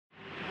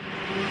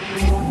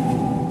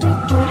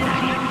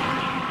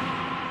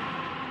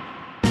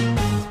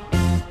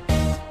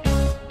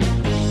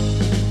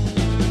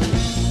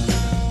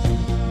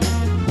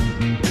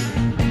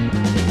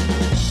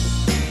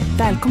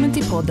Välkommen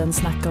till podden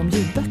Snacka om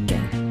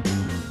ljudböcker.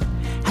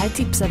 Här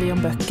tipsar vi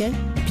om böcker,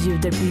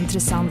 bjuder på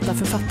intressanta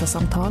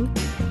författarsamtal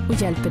och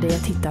hjälper dig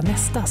att hitta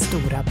nästa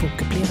stora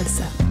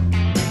bokupplevelse.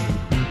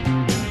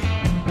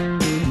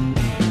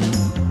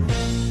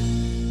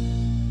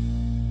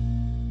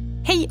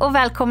 Hej och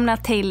välkomna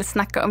till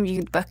Snacka om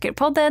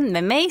ljudböcker-podden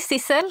med mig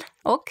Sissel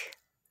och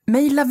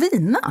mig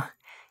Lavina.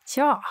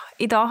 Ja,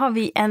 idag har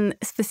vi en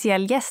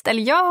speciell gäst,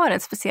 eller jag har en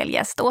speciell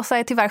gäst. Åsa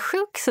är tyvärr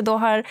sjuk, så då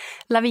har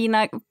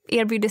Lavina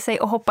erbjudit sig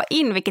att hoppa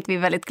in, vilket vi är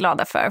väldigt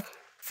glada för.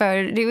 För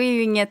du är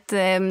ju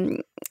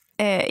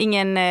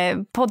ingen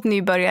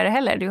poddnybörjare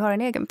heller, du har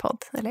en egen podd,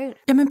 eller hur?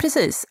 Ja men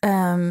precis,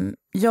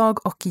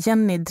 jag och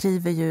Jenny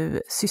driver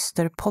ju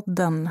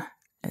systerpodden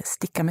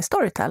Sticka med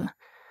Storytel.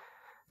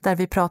 Där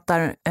vi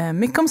pratar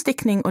mycket om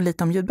stickning och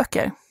lite om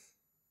ljudböcker.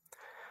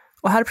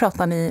 Och här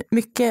pratar ni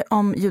mycket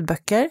om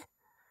ljudböcker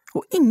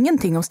och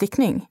ingenting om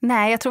stickning.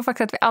 Nej, jag tror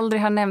faktiskt att vi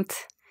aldrig har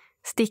nämnt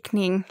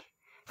stickning.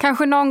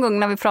 Kanske någon gång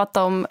när vi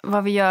pratar om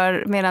vad vi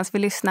gör medan vi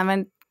lyssnar,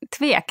 men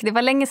tvek. Det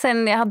var länge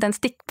sedan jag hade en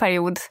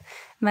stickperiod.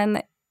 Men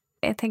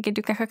jag tänker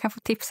du kanske kan få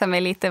tipsa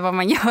mig lite vad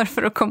man gör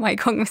för att komma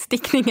igång med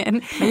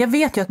stickningen. Men jag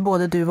vet ju att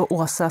både du och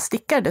Åsa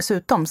stickar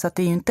dessutom, så att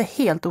det är ju inte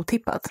helt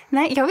otippat.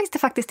 Nej, jag visste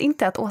faktiskt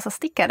inte att Åsa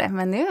stickade,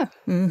 men nu.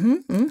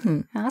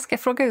 Jag ska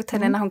fråga ut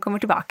henne när hon kommer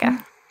tillbaka.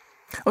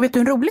 Och vet du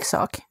en rolig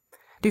sak?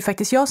 Det är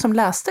faktiskt jag som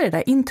läste det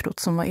där introt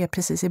som är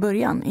precis i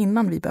början,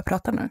 innan vi börjar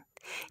prata nu.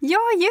 Ja,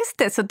 just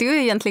det. Så du är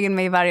egentligen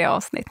med i varje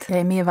avsnitt. Jag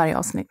är med i varje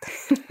avsnitt.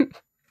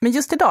 Men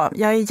just idag,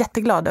 jag är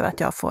jätteglad över att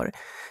jag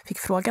fick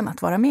frågan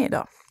att vara med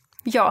idag.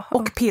 Ja.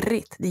 Och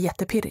pirrigt, det är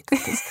jättepirrigt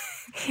faktiskt.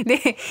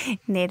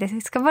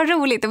 Det ska vara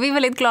roligt och vi är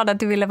väldigt glada att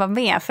du ville vara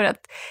med, för att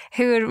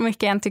hur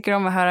mycket jag än tycker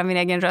om att höra min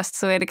egen röst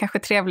så är det kanske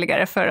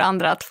trevligare för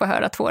andra att få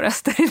höra två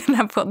röster i den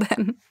här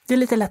podden. Det är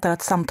lite lättare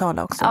att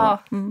samtala också. Ja,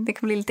 det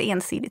kan bli lite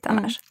ensidigt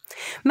annars.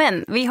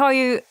 Men vi har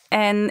ju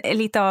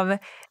lite av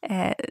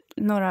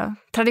några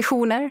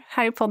traditioner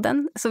här i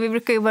podden, så vi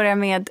brukar ju börja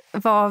med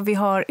vad vi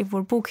har i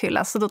vår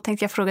bokhylla. Så då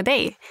tänkte jag fråga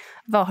dig,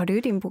 vad har du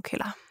i din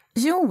bokhylla?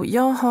 Jo,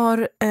 jag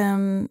har,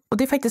 och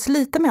det är faktiskt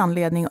lite med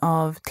anledning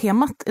av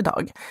temat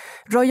idag.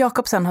 Roy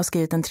Jacobsen har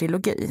skrivit en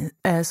trilogi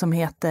som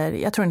heter,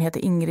 jag tror den heter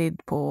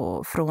Ingrid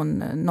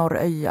från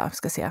Norröja,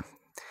 ska jag säga.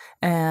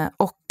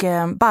 Och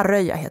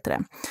Barröja heter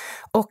det.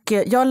 Och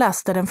jag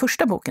läste den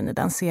första boken i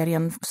den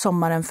serien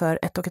sommaren för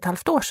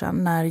 1,5 år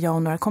sedan när jag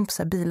och några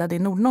kompisar bilade i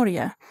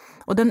Nordnorge.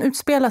 Och den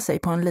utspelar sig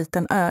på en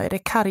liten ö i det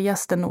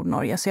kargaste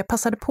Nordnorge, så jag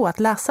passade på att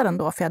läsa den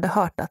då, för jag hade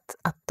hört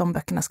att de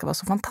böckerna ska vara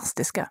så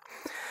fantastiska.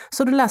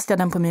 Så då läste jag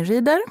den på min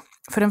reader,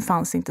 för den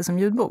fanns inte som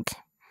ljudbok.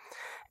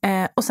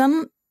 Och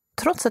sen,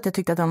 trots att jag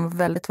tyckte att den var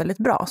väldigt, väldigt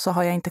bra, så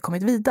har jag inte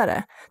kommit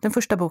vidare. Den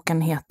första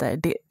boken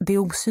heter Det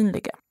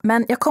osynliga.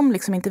 Men jag kom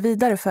liksom inte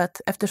vidare för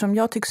att eftersom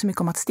jag tycker så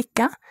mycket om att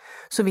sticka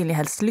så vill jag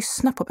helst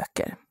lyssna på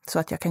böcker så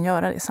att jag kan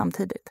göra det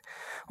samtidigt.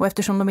 Och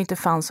eftersom de inte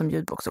fanns som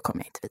ljudbok så kom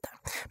jag inte vidare.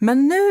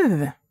 Men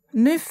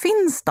nu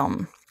finns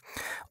de!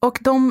 Och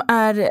de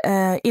är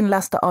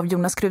inlästa av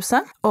Jonas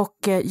Kruse och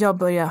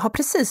jag har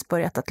precis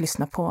börjat att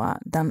lyssna på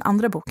den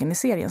andra boken i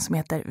serien som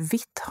heter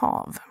Vitt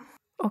hav.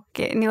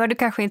 Och nu har du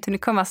kanske inte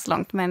hunnit komma så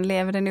långt, men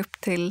lever den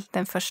upp till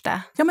den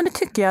första? Ja, men det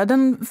tycker jag.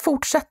 Den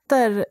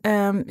fortsätter,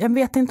 jag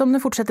vet inte om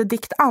den fortsätter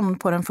dikt an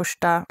på den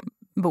första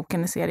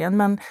boken i serien,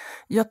 men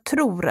jag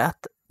tror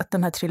att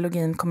den här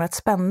trilogin kommer att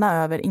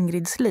spänna över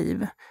Ingrids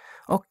liv.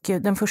 Och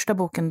den första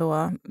boken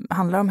då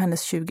handlar om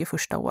hennes 20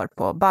 första år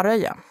på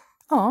Barröja.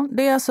 Ja,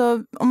 det är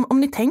alltså, om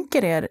ni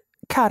tänker er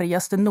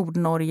kargaste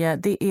Nordnorge,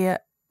 det är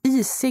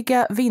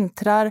isiga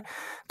vintrar,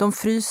 de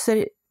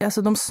fryser,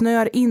 alltså de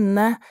snör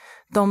inne,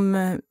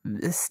 de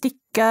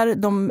stickar,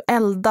 de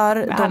eldar,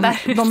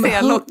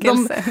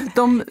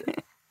 de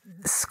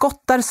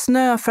skottar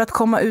snö för att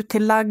komma ut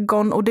till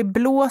ladugården, och det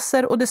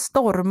blåser och det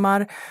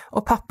stormar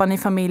och pappan i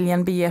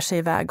familjen beger sig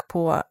iväg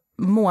på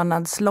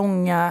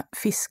månadslånga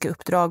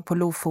fiskeuppdrag på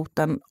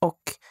Lofoten, och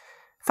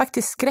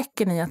faktiskt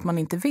skräcken i att man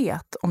inte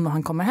vet om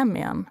han kommer hem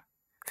igen.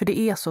 För det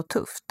är så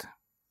tufft.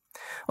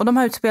 Och de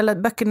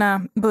här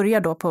böckerna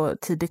börjar då på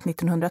tidigt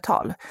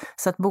 1900-tal.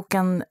 Så att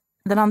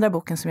den andra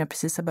boken som jag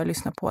precis har börjat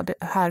lyssna på,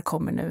 här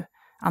kommer nu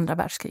andra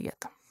världskriget.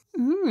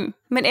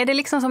 Men är det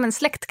liksom som en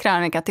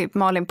släktkrönika, typ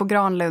Malin på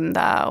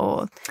Granlunda?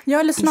 Ja,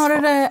 eller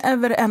snarare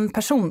över en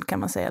person kan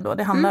man säga då.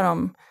 Det handlar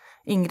om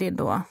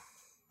Ingrid och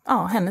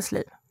hennes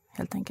liv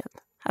helt enkelt.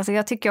 Alltså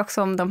jag tycker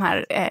också om de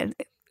här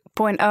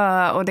på en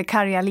ö och det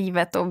karga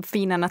livet och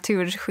fina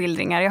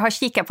naturskildringar. Jag har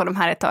kikat på de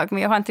här ett tag,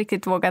 men jag har inte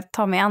riktigt vågat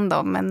ta mig an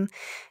dem. Men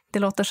det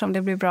låter som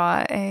det blir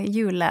bra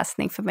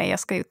julläsning för mig. Jag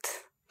ska ut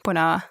på en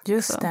ö.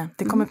 Just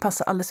det kommer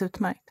passa alldeles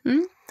utmärkt.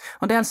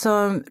 Och det är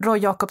alltså Roy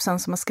Jacobsen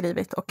som har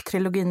skrivit, och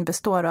trilogin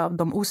består av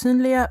De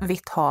osynliga,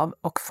 Vitt hav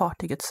och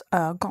Fartygets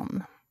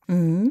ögon.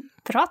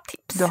 Bra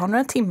tips. Du har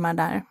några timmar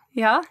där.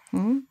 Ja.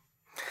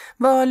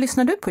 Vad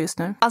lyssnar du på just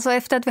nu? Alltså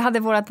efter att vi hade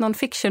vårt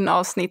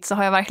non-fiction-avsnitt så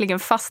har jag verkligen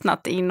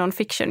fastnat i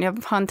non-fiction.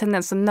 Jag har en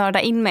tendens att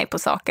nörda in mig på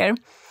saker.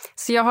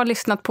 Så jag har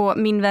lyssnat på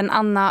Min vän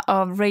Anna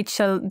av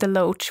Rachel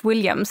DeLoach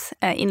Williams,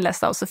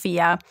 inläst av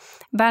Sofia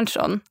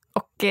Berntsson.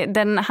 Och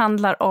den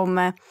handlar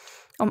om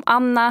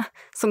Anna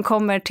som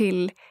kommer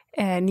till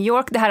New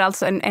York. Det här är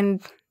alltså en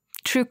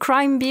true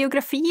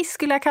crime-biografi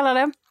skulle jag kalla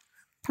det.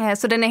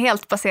 Så den är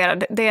helt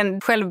baserad, det är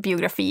en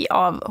självbiografi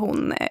av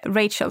hon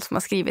Rachel som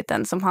har skrivit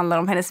den, som handlar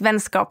om hennes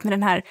vänskap med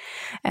den här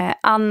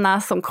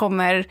Anna som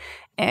kommer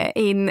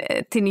in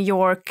till New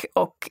York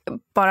och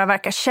bara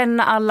verkar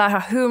känna alla, har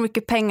hur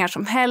mycket pengar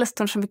som helst,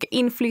 hon har så mycket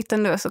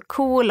inflytande och är så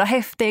cool och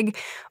häftig.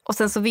 Och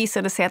sen så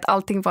visade det sig att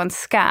allting var en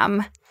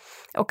scam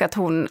och att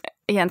hon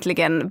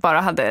egentligen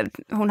bara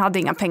hade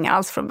inga pengar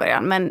alls från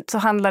början. Men så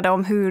handlade det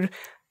om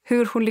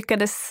hur hon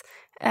lyckades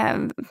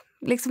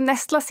liksom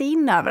nästla sig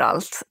in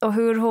överallt och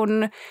hur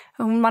hon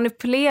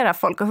manipulerar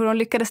folk och hur hon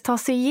lyckades ta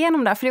sig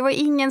igenom det. För det var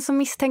ingen som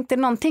misstänkte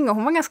någonting och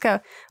hon var ganska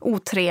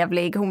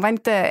otrevlig. Hon var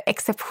inte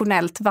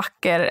exceptionellt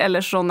vacker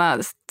eller sådana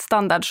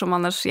standard som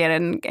annars ger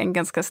en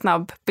ganska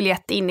snabb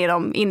biljett in i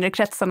de inre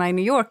kretsarna i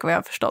New York, vad jag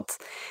har förstått.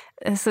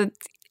 Så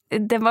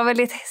det var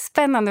väldigt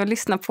spännande att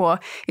lyssna på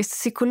just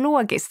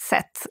psykologiskt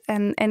sett.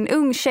 En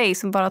ung tjej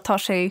som bara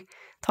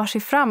tar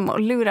sig fram och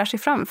lurar sig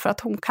fram för att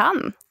hon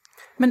kan.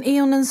 Men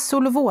är hon en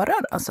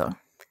solovårad alltså?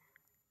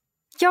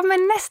 Ja,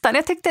 men nästan.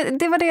 Jag tyckte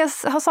det var det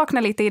jag har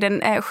saknat lite i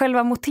den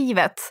själva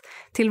motivet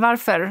till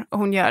varför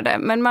hon gör det.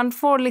 Men man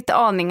får lite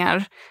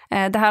aningar.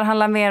 Det här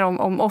handlar mer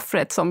om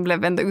offret som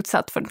blev ändå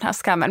utsatt för den här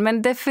skammen.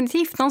 Men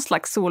definitivt någon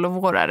slags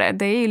solovårare.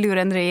 Det är ju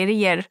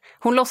lurendrejerier.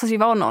 Hon låtsas ju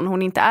vara någon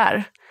hon inte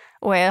är.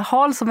 Och är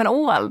hal som en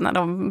ål när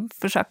de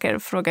försöker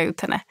fråga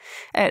ut henne.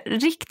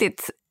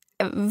 Riktigt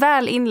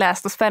väl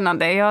inläst och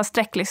spännande. Jag har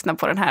sträcklyssnat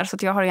på den här så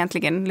att jag har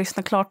egentligen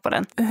lyssnat klart på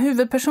den.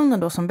 Huvudpersonen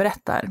då som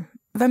berättar,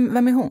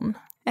 vem är hon?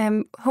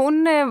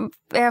 Hon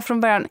är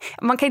från början,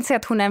 man kan inte säga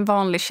att hon är en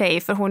vanlig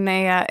tjej för hon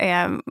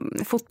är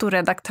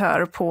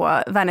fotoredaktör på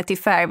Vanity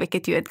Fair,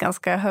 vilket ju är ett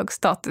ganska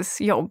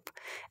högstatusjobb.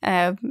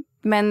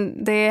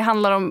 Men det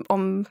handlar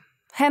om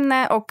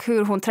henne och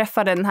hur hon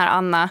träffade den här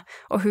Anna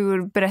och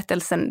hur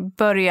berättelsen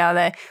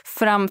började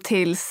fram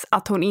tills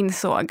att hon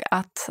insåg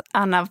att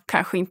Anna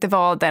kanske inte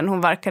var den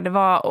hon verkade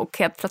vara och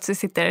helt plötsligt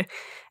sitter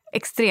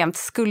extremt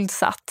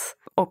skuldsatt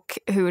och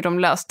hur de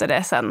löste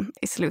det sen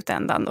i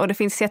slutändan. Och det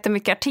finns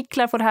jättemycket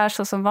artiklar på det här,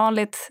 så som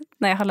vanligt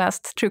när jag har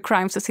läst True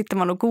Crime så sitter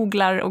man och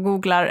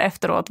googlar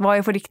efteråt. Vad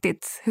är på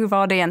riktigt? Hur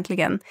var det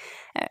egentligen?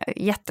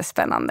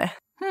 Jättespännande.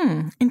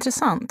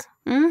 Intressant.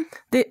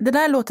 Det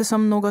där låter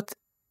som något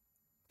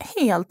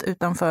helt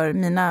utanför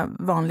mina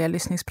vanliga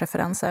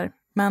lyssningspreferenser.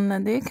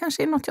 Men det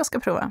kanske är något jag ska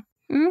prova.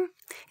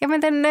 Ja,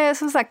 men den,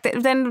 som sagt,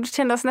 den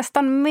kändes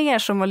nästan mer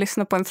som att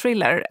lyssna på en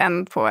thriller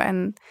än på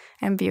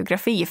en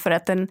biografi. För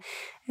att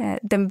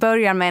den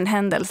börjar med en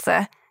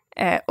händelse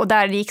och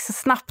där det gick så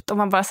snabbt och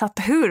man bara satt,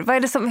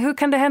 hur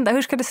kan det hända?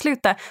 Hur ska det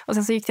sluta? Och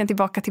sen så gick den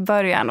tillbaka till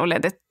början och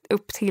ledde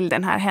upp till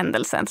den här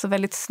händelsen. Så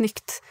väldigt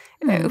snyggt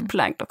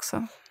upplagd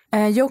också.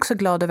 Jag är också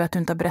glad över att du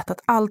inte har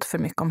berättat allt för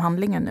mycket om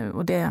handlingen nu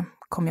och det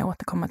kommer jag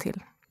återkomma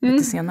till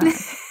lite senare.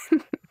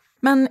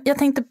 Men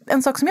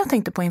en sak som jag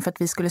tänkte på inför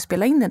att vi skulle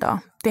spela in idag,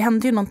 det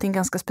hände ju någonting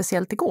ganska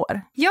speciellt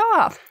igår.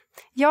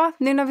 Ja,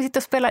 nu när vi sitter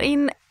och spelar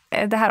in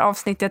det här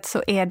avsnittet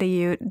så är det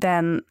ju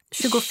den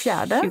 24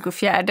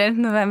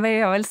 november.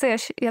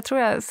 Jag tror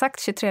jag har sagt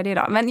 23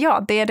 idag. Men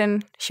ja, det är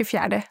den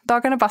 24.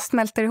 Dagarna bara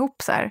smälter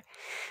ihop så här.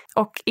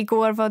 Och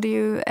igår var det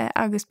ju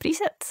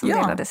Augustpriset som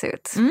delades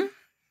ut.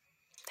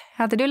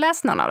 Hade du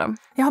läst någon av dem?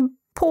 Jag har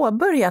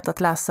påbörjat att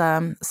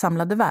läsa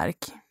samlade verk.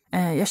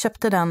 Jag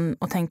köpte den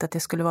och tänkte att det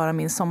skulle vara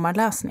min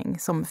sommarläsning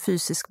som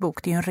fysisk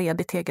bok. Det är ju en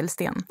redig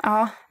tegelsten.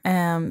 Ja.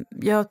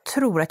 Jag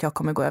tror att jag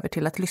kommer gå över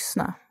till att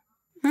lyssna.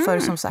 För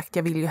som sagt,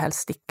 jag vill ju helst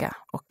sticka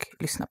och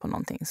lyssna på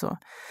någonting. Så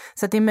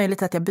att det är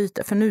möjligt att jag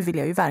byter, för nu vill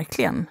jag ju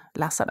verkligen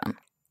läsa den.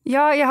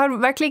 Ja, jag har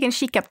verkligen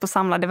kikat på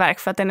samlade verk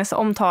för att den är så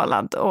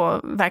omtalad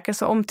och verkar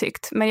så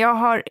omtyckt. Men jag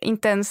har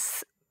inte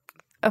ens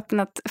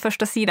öppnat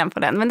första sidan på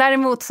den. Men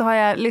däremot så har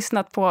jag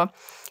lyssnat på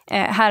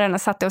Herrarna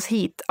satte oss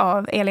hit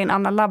av Elin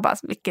Anna Labbas,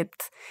 vilket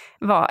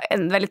var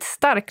en väldigt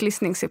stark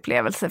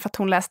lyssningsupplevelse för att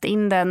hon läste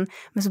in den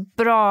med så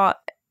bra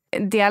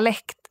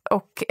dialekt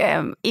och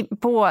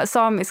på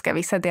samiska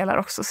vissa delar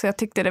också. Så jag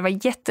tyckte det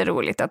var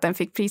jätteroligt att den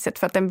fick priset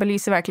för att den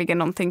belyser verkligen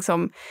någonting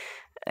som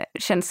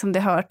känns som det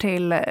hör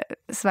till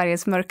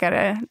Sveriges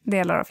mörkare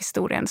delar av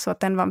historien. Så att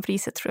den vann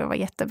priset tror jag var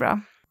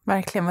jättebra.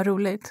 Verkligen, vad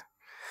roligt.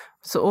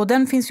 Och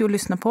den finns ju att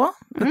lyssna på,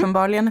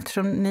 uppenbarligen,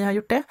 eftersom ni har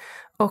gjort det.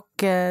 Och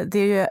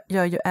det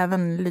gör ju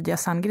även Lydia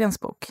Sandgrens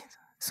bok,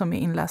 som är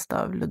inläst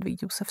av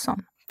Ludvig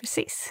Josefsson.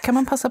 Precis. Kan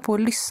man passa på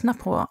att lyssna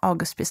på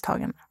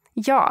Augustpristagen?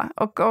 Ja,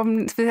 och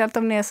speciellt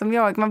om det är som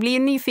jag. Man blir ju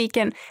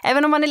nyfiken,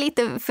 även om man är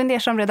lite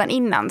fundersam redan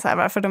innan, så här,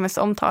 varför de är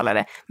så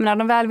omtalade. Men när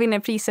de väl vinner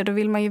priser, då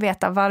vill man ju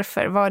veta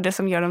varför. Vad är det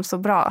som gör dem så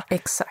bra?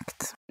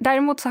 Exakt.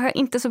 Däremot så har jag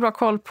inte så bra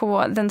koll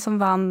på den som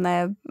vann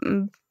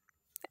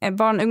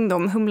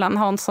barn-ungdom, Humlan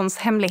Hanssons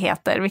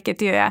hemligheter,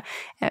 vilket ju är,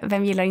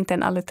 vem gillar inte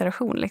en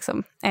alliteration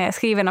liksom,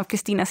 skriven av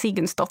Kristina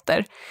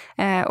Sigurdsdotter.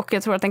 Och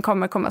jag tror att den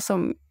kommer komma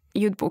som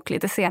ljudbok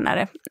lite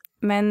senare.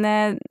 Men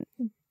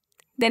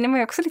den är man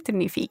ju också lite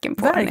nyfiken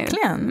på.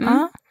 Verkligen, nu.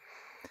 Ja.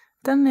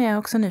 Den är jag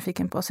också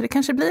nyfiken på. Så det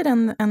kanske blir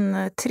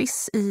en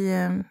triss i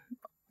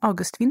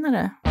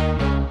augustvinnare.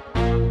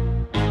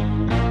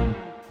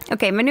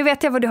 Okej, men nu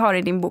vet jag vad du har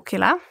i din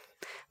bokhylla.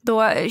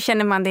 Då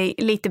känner man dig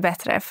lite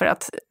bättre, för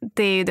att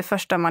det är ju det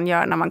första man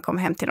gör när man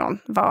kommer hem till någon.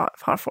 Vad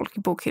har folk i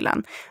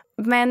bokhyllan?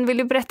 Men vill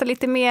du berätta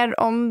lite mer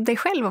om dig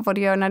själv och vad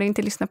du gör när du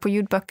inte lyssnar på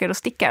ljudböcker och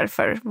stickar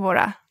för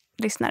våra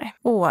lyssnare?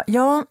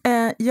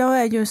 Jag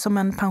är ju som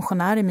en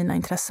pensionär i mina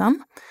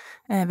intressen,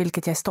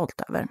 vilket jag är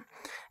stolt över.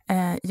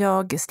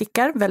 Jag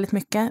stickar väldigt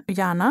mycket,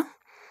 gärna.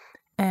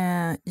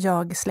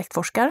 Jag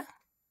släktforskar.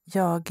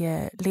 Jag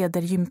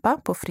leder gympa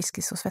på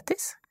Friskis och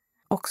Svettis.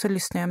 Och så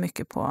lyssnar jag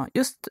mycket på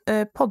just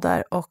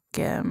poddar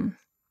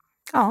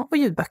och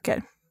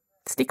ljudböcker.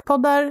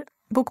 Stickpoddar,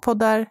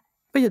 bokpoddar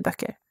och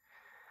ljudböcker.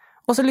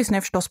 Och så lyssnar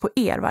jag förstås på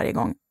er varje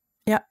gång.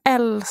 Jag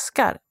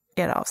älskar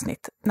era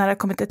avsnitt. När det har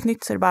kommit ett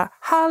nytt så är det bara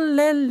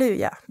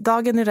halleluja,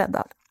 dagen är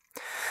räddad.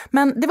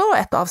 Men det var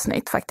ett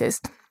avsnitt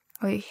faktiskt.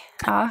 Oj,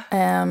 ja.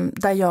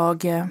 Där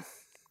jag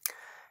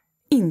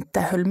inte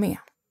höll med.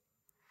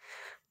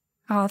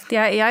 Ja,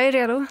 jag är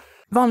redo.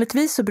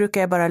 Vanligtvis så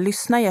brukar jag bara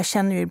lyssna. Jag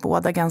känner ju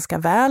båda ganska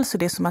väl, så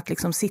det är som att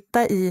liksom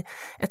sitta i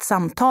ett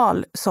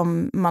samtal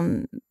som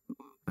man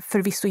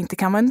förvisso inte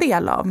kan vara en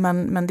del av,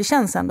 men det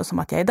känns ändå som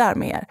att jag är där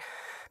med er.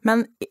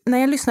 Men när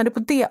jag lyssnade på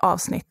det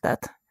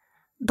avsnittet,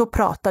 då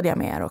pratade jag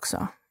med er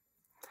också.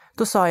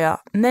 Då sa jag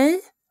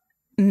nej.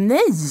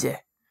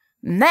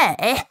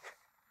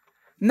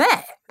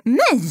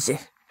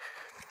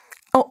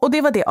 Och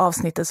det var det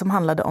avsnittet som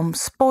handlade om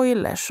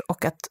spoilers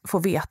och att få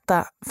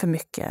veta för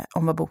mycket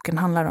om vad boken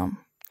handlar om.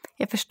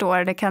 Jag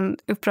förstår, det kan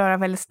uppröra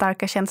väldigt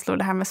starka känslor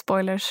det här med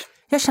spoilers.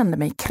 Jag kände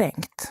mig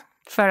kränkt.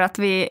 För att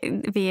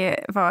vi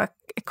var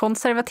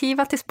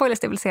konservativa till spoilers,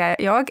 det vill säga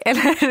jag,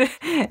 eller?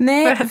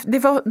 Nej, det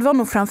var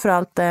nog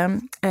framförallt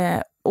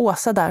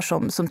Åsa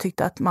där som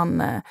tyckte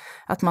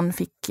att man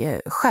fick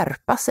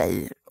skärpa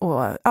sig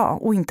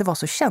och inte vara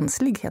så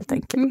känslig helt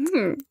enkelt.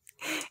 Mm.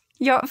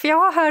 Ja, för jag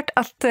har hört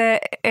att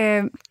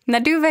när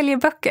du väljer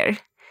böcker,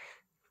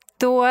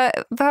 då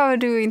behöver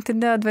du inte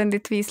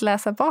nödvändigtvis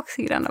läsa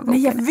baksidan av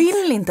boken. Nej, jag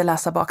vill inte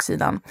läsa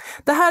baksidan.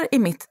 Det här är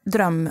mitt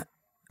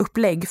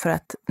drömupplägg för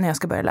att när jag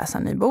ska börja läsa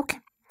en ny bok.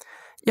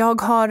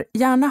 Jag har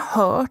gärna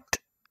hört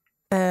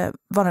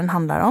vad den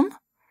handlar om.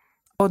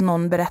 Och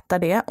någon berättar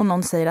det och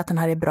någon säger att den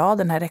här är bra,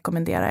 den här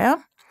rekommenderar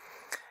jag.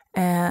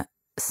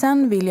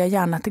 Sen vill jag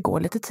gärna att det går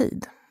lite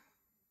tid.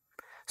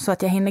 Så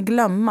att jag hinner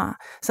glömma.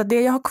 Så att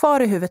det jag har kvar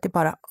i huvudet är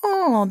bara,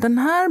 den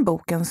här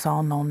boken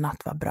sa någon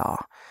att var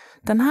bra.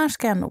 Den här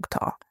ska jag nog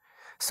ta.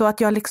 Så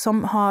att jag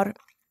liksom har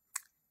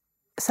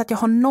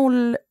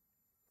noll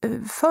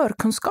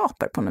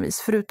förkunskaper på något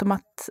vis. Förutom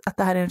att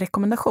det här är en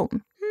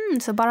rekommendation.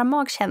 Så bara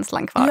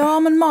magkänslan kvar? Ja,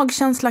 men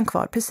magkänslan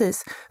kvar,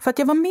 precis. För att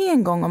jag var med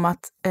en gång om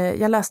att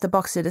jag läste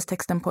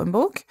baksidestexten på en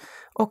bok.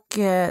 Och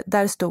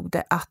där stod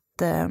det att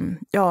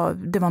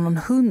det var någon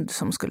hund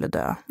som skulle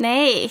dö.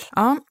 Nej!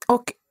 Ja,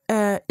 och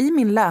i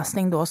min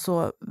läsning då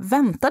så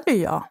väntade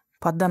jag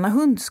på att denna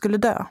hund skulle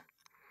dö.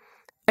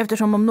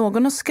 Eftersom om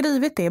någon har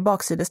skrivit det i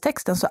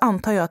baksidestexten så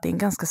antar jag att det är en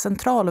ganska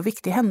central och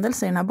viktig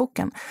händelse i den här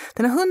boken.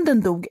 Den här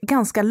hunden dog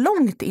ganska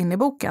långt in i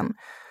boken.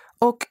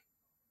 Och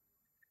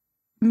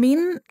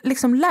min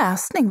liksom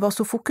läsning var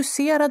så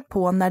fokuserad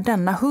på när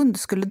denna hund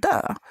skulle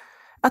dö.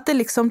 Att det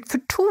liksom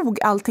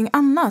förtog allting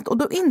annat. Och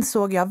då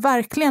insåg jag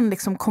verkligen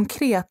liksom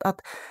konkret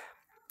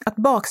att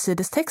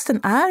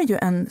baksidestexten är ju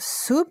en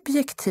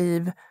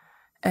subjektiv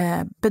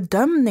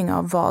bedömning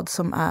av vad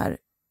som är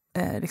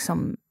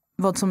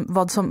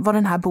vad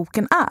den här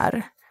boken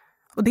är.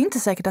 Och det är inte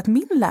säkert att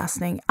min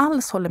läsning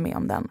alls håller med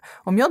om den.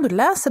 Om jag då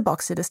läser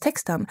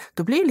baksidestexten,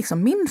 då blir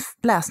liksom min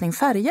läsning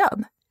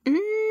färgad.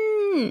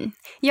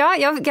 Ja,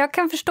 jag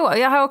kan förstå.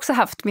 Jag har också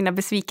haft mina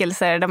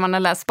besvikelser där man har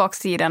läst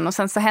baksidan och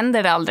sen så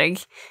händer det aldrig.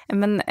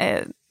 Men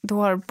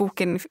då har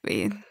boken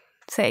i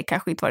sig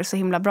kanske inte varit så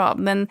himla bra.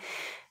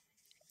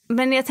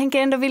 Men jag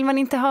tänker ändå, vill man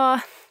inte ha...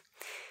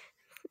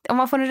 Om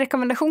man får en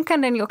rekommendation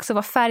kan den ju också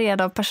vara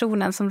färgad av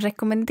personen som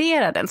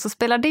rekommenderar den. Så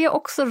spelar det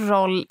också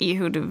roll i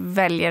hur du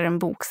väljer en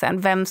bok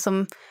sen? Vem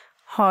som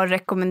har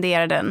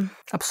rekommenderat den?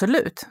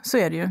 Absolut, så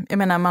är det ju. Jag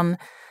menar,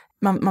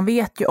 man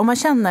vet ju, om man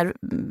känner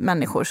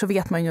människor så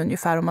vet man ju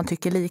ungefär om man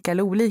tycker lika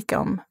eller olika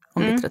om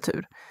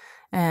litteratur.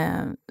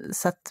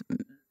 Så att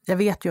jag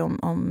vet ju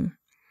om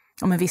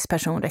en viss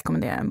person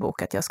rekommenderar en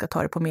bok att jag ska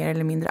ta det på mer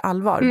eller mindre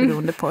allvar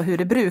beroende på hur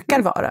det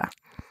brukar vara.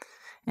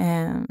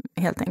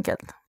 Helt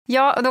enkelt.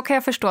 Ja, och då kan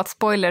jag förstå att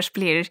spoilers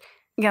blir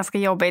ganska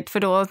jobbigt, för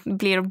då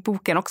blir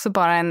boken också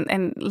bara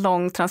en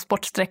lång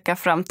transportsträcka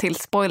fram till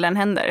spoilern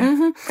händer.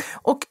 Mm-hmm.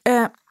 Och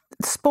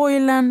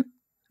spoilern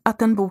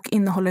att en bok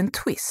innehåller en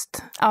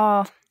twist.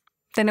 Ja,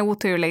 den är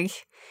oturlig.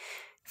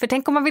 För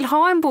tänk om man vill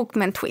ha en bok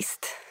med en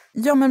twist.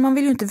 Ja, men man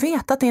vill ju inte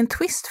veta att det är en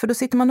twist, för då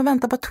sitter man och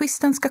väntar på att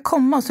twisten ska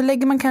komma och så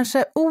lägger man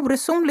kanske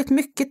oresonligt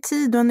mycket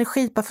tid och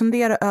energi på att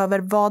fundera över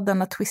vad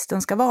denna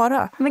twisten ska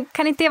vara. Men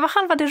kan inte det vara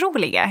halva det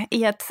roliga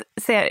i att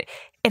säga,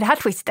 är det här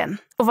twisten?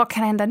 Och vad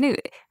kan hända nu?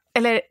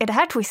 Eller är det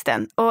här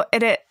twisten? Och är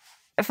det...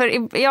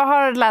 För jag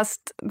har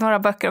läst några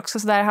böcker också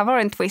så där det har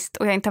varit en twist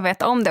och jag inte har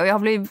vetat om det. Och jag har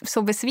blivit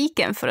så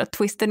besviken för att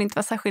twisten inte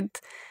var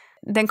särskilt...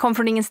 Den kom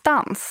från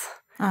ingenstans.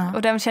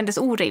 Och den kändes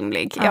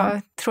orimlig.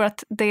 Jag tror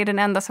att det är den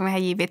enda som jag har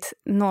givit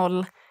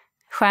 0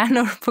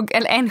 stjärnor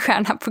eller 1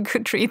 stjärna på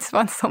Goodreads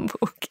var en sån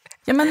bok.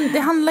 Ja, men det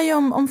handlar ju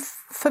om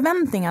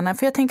förväntningarna.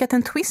 För jag tänker att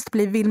en twist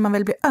vill man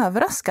väl bli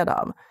överraskad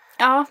av.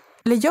 Ja.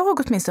 Eller jag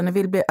åtminstone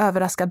vill bli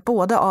överraskad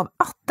både av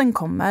att den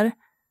kommer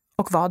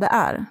och vad det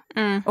är.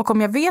 Och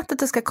om jag vet att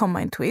det ska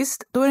komma en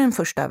twist, då är den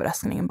första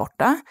överraskningen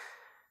borta.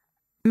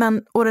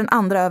 Och den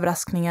andra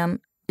överraskningen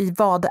i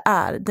vad det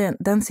är,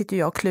 den sitter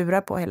jag och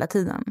klurar på hela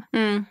tiden.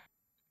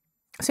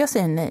 Så jag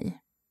säger nej.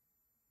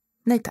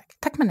 Nej tack.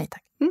 Tack men nej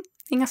tack.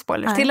 Inga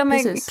spoilers. Nej, till och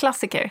med precis.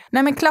 klassiker.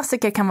 Nej, men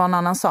klassiker kan vara en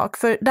annan sak.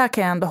 För där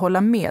kan jag ändå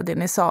hålla med det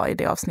ni sa i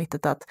det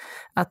avsnittet. Att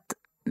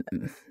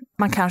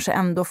man kanske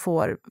ändå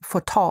får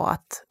ta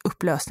att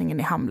upplösningen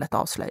i Hamlet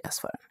avslöjas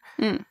för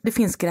en. Det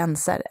finns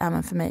gränser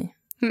även för mig.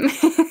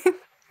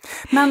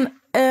 Men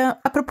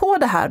apropå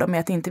det här då med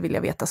att inte vilja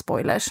veta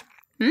spoilers.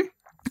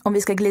 Om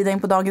vi ska glida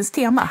in på dagens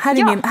tema.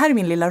 Här är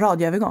min lilla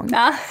radioövergång.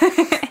 Ja.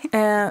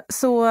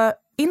 Så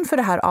inför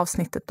det här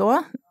avsnittet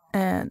då,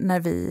 när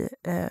vi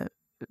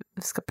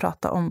ska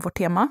prata om vårt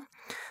tema,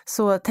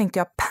 så tänkte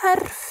jag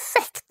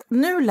perfekt,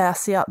 nu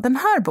läser jag den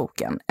här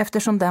boken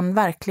eftersom den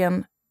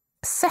verkligen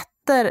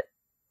sätter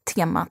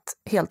temat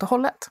helt och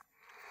hållet.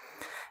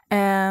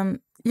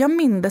 Jag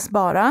mindes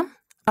bara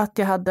att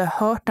jag hade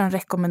hört den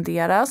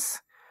rekommenderas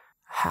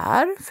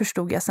här,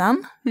 förstod jag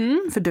sen,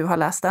 för du har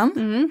läst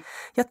den.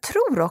 Jag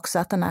tror också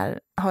att den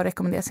har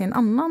rekommenderats i en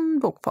annan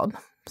bokpodd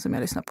som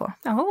jag lyssnar på.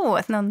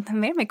 Någon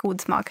mer med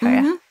god smak hör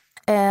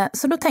jag.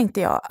 Så då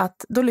tänkte jag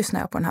att då lyssnar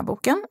jag på den här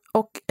boken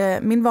och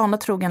min vana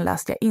trogen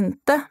läste jag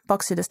inte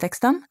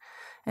baksidestexten.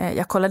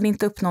 Jag kollade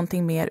inte upp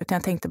någonting mer utan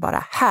jag tänkte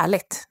bara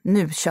härligt,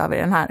 nu kör vi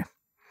den här.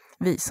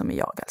 Vi som är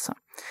jag alltså.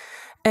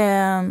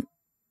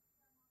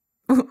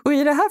 Och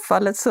i det här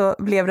fallet så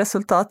blev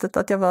resultatet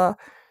att jag var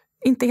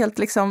inte helt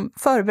liksom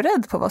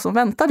förberedd på vad som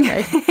väntade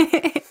mig.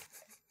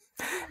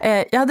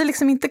 Jag hade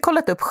liksom inte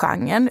kollat upp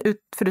genren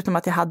förutom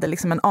att jag hade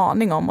liksom en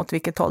aning om åt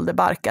vilket håll det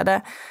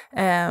barkade.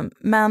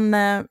 Men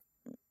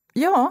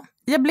ja,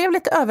 jag blev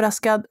lite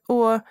överraskad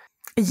och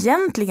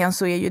egentligen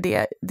så är ju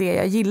det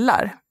jag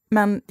gillar.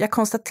 Men jag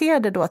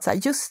konstaterade då att så här,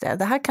 just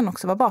det här kan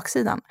också vara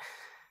baksidan.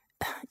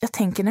 Jag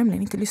tänker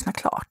nämligen inte lyssna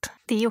klart.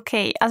 Det är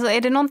okej. Alltså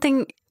är det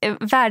någonting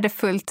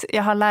värdefullt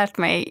jag har lärt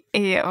mig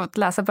i att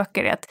läsa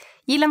böcker är att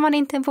gillar man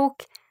inte en bok,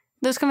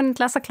 då ska man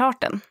inte läsa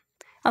klart den.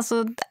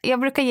 Alltså jag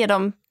brukar ge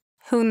dem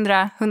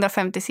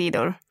 100-150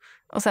 sidor.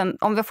 Och sen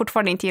om jag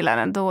fortfarande inte gillar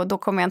den, då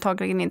kommer jag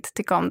antagligen inte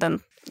tycka om den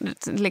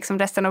liksom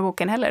resten av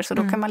boken heller. Så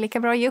då kan man lika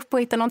bra ge upp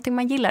och hitta någonting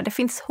man gillar. Det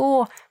finns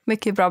så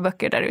mycket bra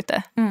böcker där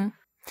ute.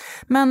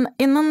 Men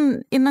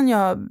innan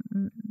jag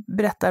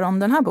berättar om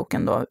den här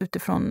boken då,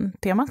 utifrån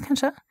temat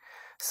kanske,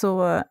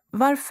 så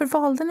varför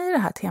valde ni det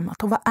här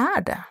temat och vad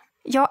är det?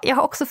 Ja, jag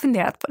har också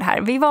funderat på det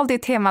här. Vi valde ju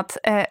temat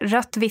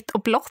rött, vitt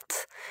och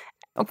blått.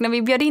 Och när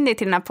vi bjöd in dig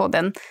till den här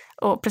podden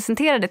och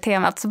presenterade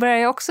temat så började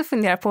jag också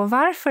fundera på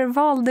varför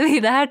valde vi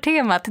det här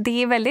temat?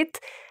 Det är väldigt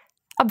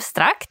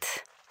abstrakt,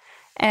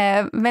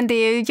 men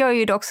det gör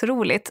ju det också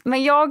roligt.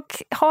 Men jag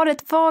har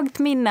ett vagt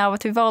minne av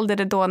att vi valde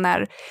det då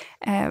när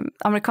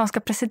amerikanska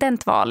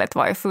presidentvalet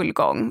var i full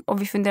gång.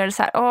 Och vi funderade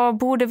så här,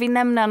 borde vi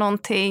nämna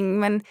någonting?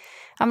 Men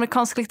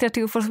amerikansk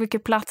litteratur får så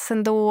mycket plats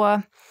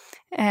ändå.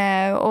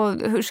 Och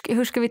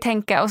hur ska vi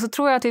tänka? Och så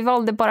tror jag att vi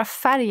valde bara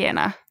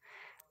färgerna.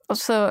 Och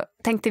så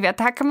tänkte vi att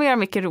det här kan man göra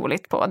mycket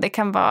roligt på. Det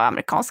kan vara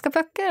amerikanska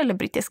böcker eller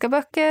brittiska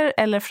böcker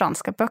eller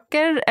franska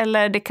böcker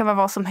eller det kan vara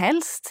vad som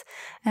helst.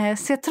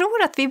 Så jag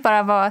tror att vi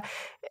bara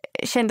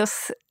kände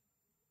oss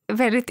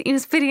väldigt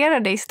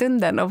inspirerade i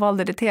stunden och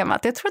valde det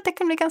temat. Jag tror att det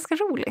kan bli ganska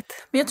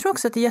roligt. Men jag tror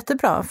också att det är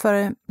jättebra,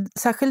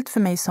 särskilt för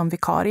mig som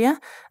vikarie,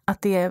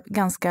 att det är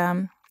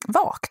ganska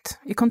vagt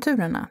i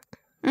konturerna.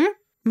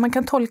 Man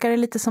kan tolka det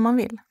lite som man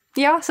vill.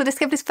 Ja, så det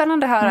ska bli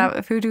spännande att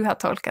höra hur du har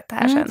tolkat det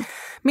här sen.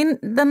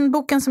 Den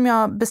boken som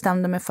jag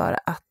bestämde mig för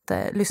att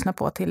lyssna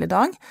på till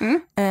idag,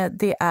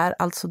 det är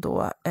alltså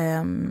då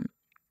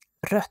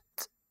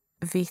rött,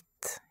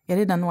 vitt, är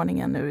det den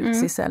ordningen nu,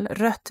 Sissel?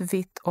 Rött,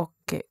 vitt och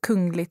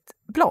kungligt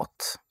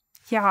blått.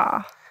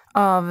 Ja.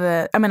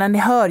 Jag menar, ni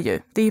hör ju,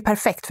 det är ju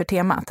perfekt för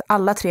temat.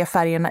 Alla 3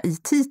 färgerna i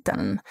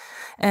titeln.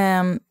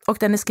 Och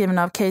den är skriven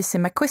av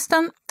Casey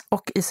McQuiston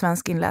och i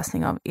svensk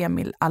inläsning av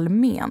Emil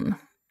Almén.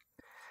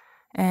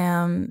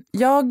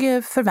 Jag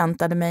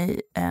förväntade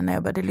mig när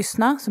jag började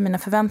lyssna, så mina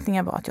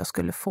förväntningar var att jag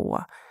skulle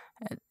få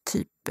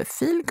typ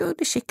feel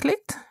good,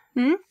 skickligt.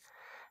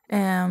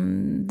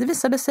 Det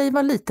visade sig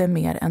vara lite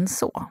mer än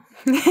så.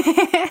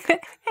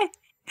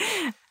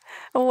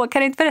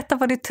 Kan du inte berätta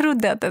vad du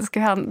trodde att den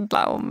skulle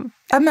handla om?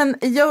 Ja, men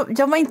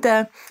jag var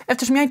inte,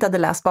 eftersom jag inte hade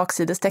läst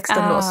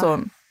baksidestexten då,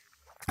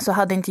 så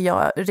hade inte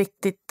jag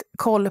riktigt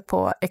koll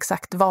på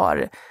exakt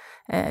var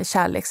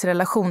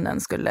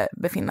kärleksrelationen skulle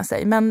befinna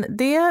sig. Men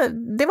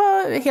det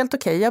var helt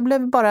okej. Jag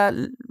blev bara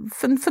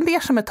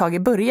fundersam ett tag i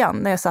början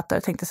när jag satt där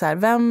och tänkte så här,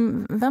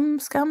 vem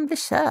ska han bli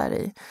kär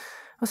i?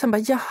 Och sen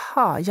bara,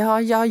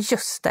 ja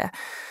just det.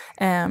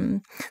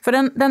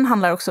 För den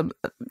handlar också,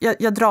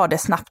 jag drar det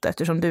snabbt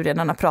eftersom du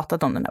redan har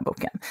pratat om den här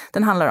boken.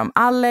 Den handlar om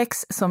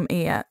Alex som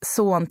är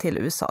son till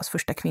USAs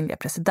första kvinnliga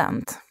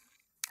president.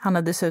 Han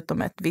har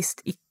dessutom ett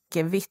visst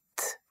icke-vitt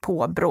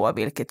påbrå,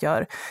 vilket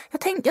gör...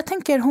 Jag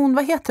tänker hon,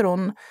 vad heter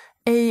hon?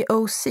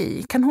 AOC,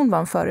 kan hon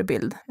vara en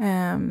förebild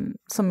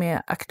som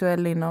är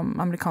aktuell inom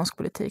amerikansk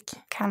politik?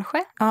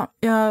 Kanske. Ja,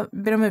 jag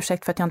ber om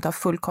ursäkt för att jag inte har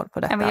full koll på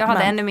detta. Ja, men jag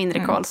hade ännu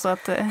mindre koll så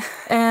att...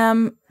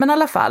 Men i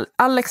alla fall,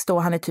 Alex då,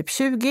 han är typ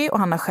 20 och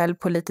han har själv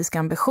politiska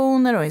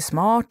ambitioner och är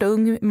smart och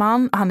ung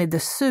man. Han är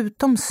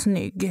dessutom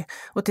snygg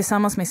och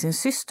tillsammans med sin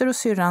syster och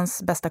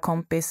syrrans bästa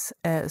kompis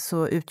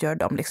så utgör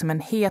de liksom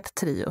en het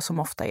trio som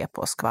ofta är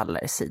på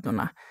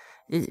skvallersidorna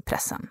i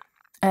pressen.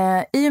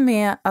 I och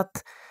med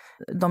att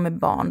de är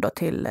barn då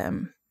till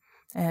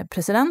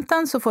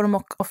presidenten så får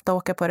de ofta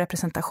åka på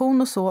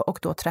representation och så, och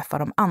då träffar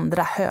de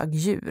andra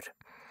högdjur.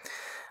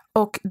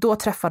 Och då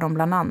träffar de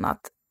bland annat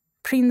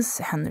prins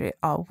Henry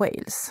av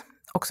Wales,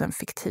 också en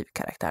fiktiv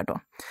karaktär då.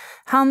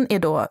 Han är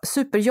då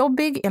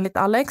superjobbig enligt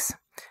Alex.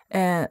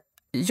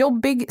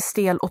 Jobbig,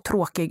 stel och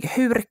tråkig.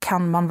 Hur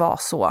kan man vara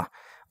så?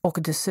 Och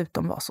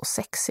dessutom vara så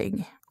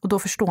sexig. Och då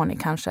förstår ni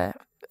kanske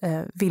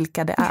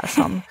vilka det är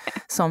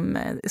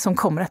som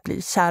kommer att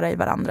bli kära i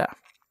varandra.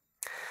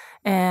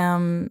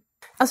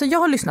 Alltså jag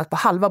har lyssnat på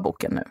halva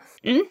boken nu.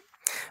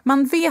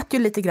 Man vet ju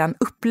lite grann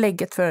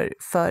upplägget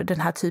för den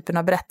här typen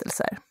av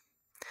berättelser.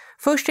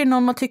 Först är det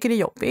någon man tycker är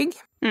jobbig.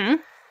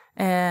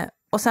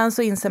 Och sen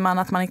så inser man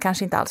att man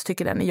kanske inte alls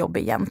tycker den är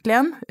jobbig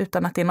egentligen,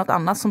 utan att det är något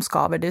annat som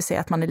skaver, det vill säga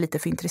att man är lite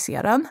för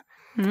intresserad.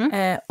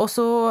 Och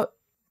så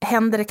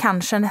händer det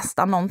kanske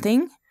nästan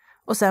någonting.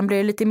 Och sen blir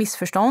det lite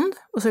missförstånd.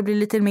 Och så blir det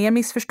lite mer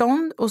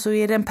missförstånd. Och så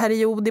är det en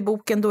period i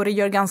boken då det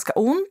gör ganska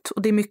ont.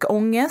 Och det är mycket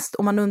ångest.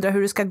 Och man undrar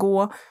hur det ska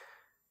gå.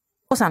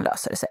 Och sen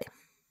löser det sig.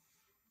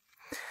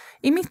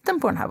 I mitten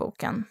på den här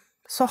boken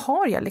så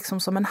har jag liksom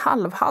som en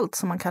halvhalt,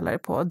 som man kallar det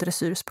på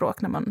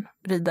dressyrspråk när man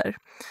rider.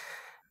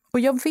 Och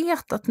jag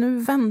vet att nu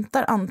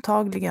väntar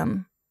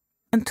antagligen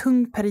en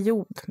tung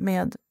period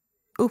med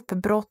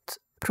uppbrott,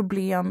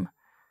 problem,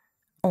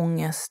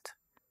 ångest.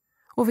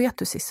 Och vet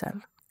du, Sissel?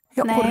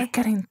 Jag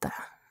orkar inte.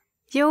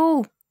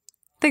 Jo,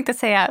 tänkte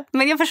säga.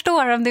 Men jag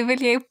förstår om du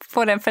vill ge upp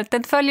på den. För att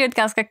den följer ett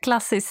ganska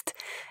klassiskt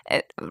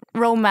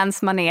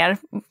romance-manér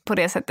på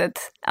det sättet.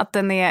 Att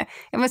den är,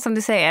 jag vet som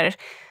du säger,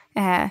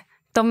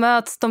 de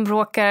möts, de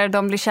bråkar,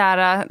 de blir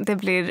kära, det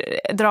blir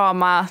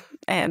drama.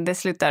 Det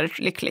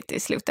slutar lyckligt i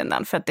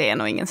slutändan, för att det är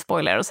nog ingen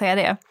spoiler att säga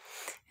det.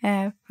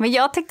 Men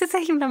jag tyckte så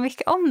himla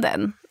mycket om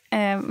den.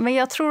 Men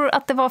jag tror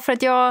att det var för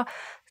att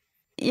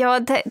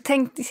jag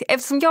tänkte,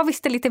 eftersom jag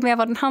visste lite mer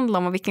vad den handlade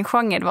om och vilken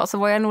genre det var, så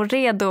var jag nog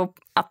redo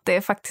att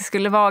det faktiskt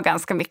skulle vara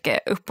ganska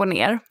mycket upp och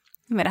ner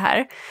med det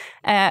här.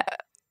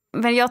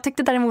 Men jag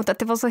tyckte däremot att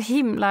det var så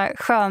himla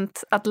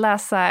skönt att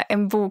läsa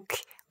en bok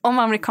om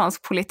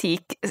amerikansk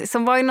politik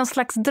som var i någon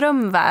slags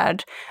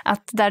drömvärld,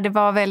 att där det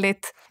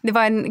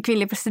var en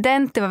kvinnlig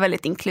president, det var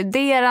väldigt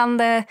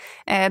inkluderande,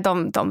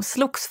 de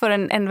slogs för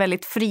en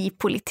väldigt fri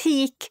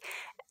politik.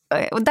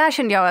 Och där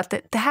kände jag att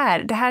det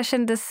här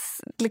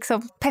kändes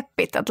liksom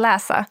peppigt att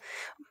läsa.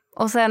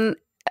 Och sen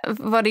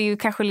var det ju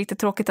kanske lite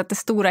tråkigt att det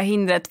stora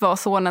hindret var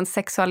sonens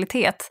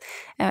sexualitet.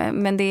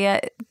 Men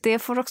det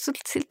får också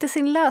lite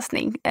sin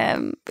lösning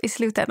i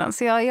slutändan.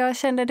 Så jag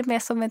kände det mer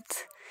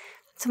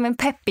som en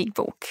peppig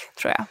bok,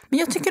 tror jag. Men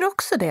jag tycker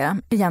också det,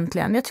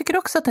 egentligen. Jag tycker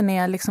också att den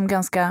är liksom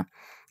ganska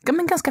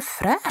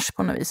fräsch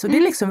på något vis. Och det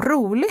är liksom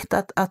roligt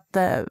att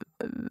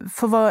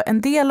få vara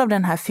en del av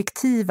den här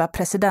fiktiva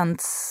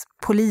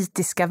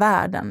presidentspolitiska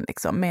världen.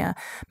 Liksom, med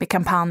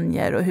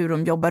kampanjer och hur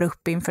de jobbar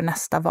upp inför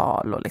nästa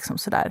val och liksom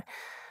sådär.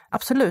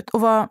 Absolut.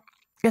 Och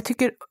jag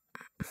tycker,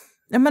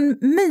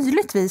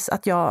 möjligtvis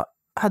att jag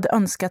hade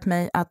önskat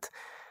mig att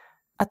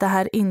det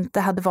här inte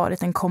hade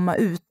varit en komma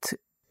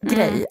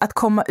ut-grej. Att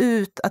komma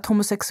ut, att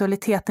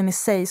homosexualiteten i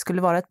sig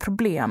skulle vara ett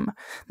problem.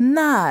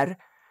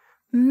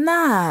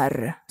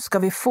 När ska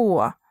vi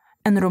få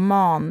en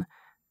roman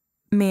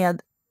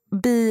med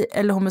bi-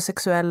 eller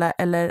homosexuella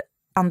eller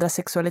andra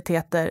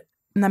sexualiteter,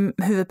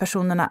 när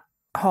huvudpersonerna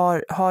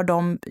har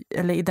dem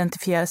eller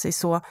identifierar sig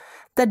så,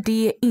 där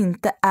det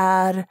inte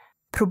är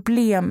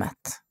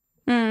problemet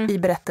i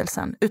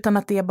berättelsen, utan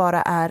att det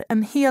bara är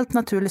en helt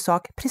naturlig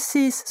sak,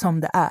 precis som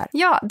det är.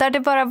 Ja, där det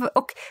bara,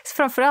 och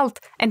framförallt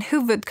en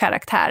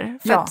huvudkaraktär.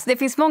 För att det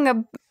finns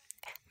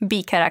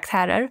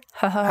bikaraktärer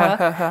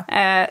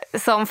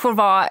som får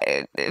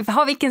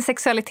ha vilken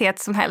sexualitet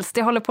som helst.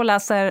 Jag håller på att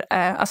läsa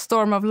A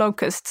Storm of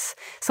Locusts,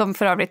 som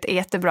för övrigt är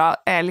jättebra,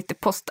 lite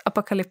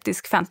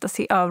postapokalyptisk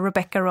fantasy av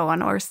Rebecca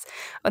Roanors.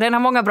 Och den har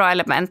många bra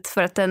element,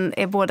 för att den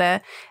är både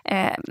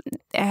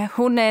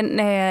hon är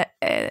en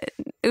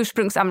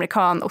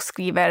ursprungsamerikan och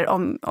skriver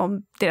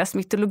om deras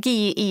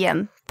mytologi i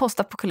en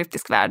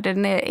postapokalyptisk värld.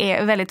 Den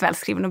är väldigt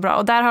välskriven och bra.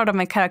 Och där har de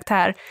en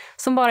karaktär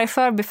som bara i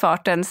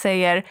förbifarten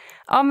säger,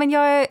 ja men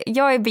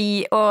jag är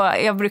bi och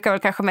jag brukar väl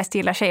kanske mest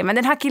gilla tjejer, men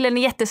den här killen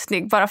är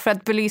jättesnygg, bara för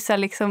att belysa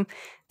liksom,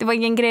 det var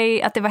ingen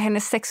grej att det var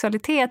hennes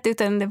sexualitet,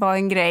 utan det var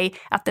en grej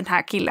att den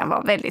här killen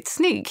var väldigt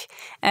snygg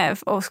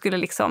och skulle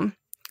liksom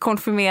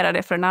konfirmera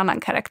det för en annan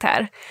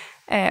karaktär.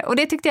 Och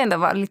det tyckte jag ändå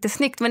var lite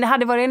snyggt, men det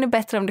hade varit ännu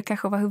bättre om det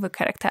kanske var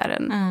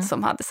huvudkaraktären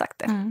som hade sagt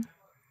det.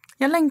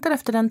 Jag längtar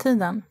efter den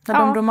tiden, när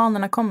de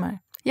romanerna kommer.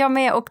 Jag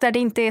med, och där det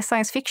inte är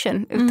science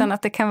fiction, utan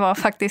att det kan vara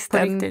faktiskt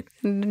en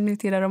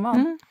nutida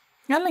roman.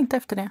 Jag längtar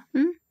efter det.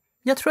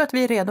 Jag tror att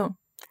vi är redo.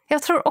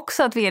 Jag tror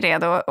också att vi är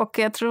redo, och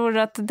jag tror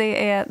att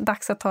det är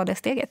dags att ta det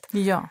steget.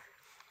 Ja.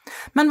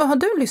 Men vad har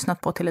du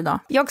lyssnat på till idag?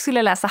 Jag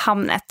skulle läsa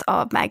Hamnet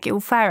av Maggie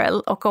O'Farrell,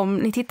 och om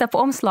ni tittar på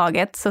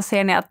omslaget så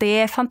ser ni att det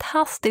är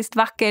fantastiskt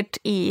vackert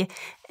i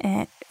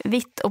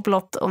vitt och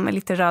blått och med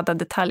lite röda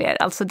detaljer.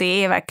 Alltså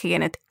det är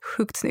verkligen ett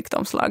sjukt snyggt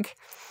omslag.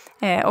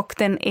 Och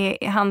den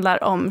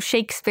handlar om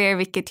Shakespeare,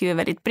 vilket ju är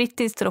väldigt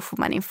brittiskt, och då får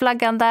man in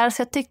flaggan där.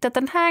 Så jag tyckte att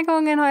den här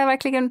gången har jag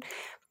verkligen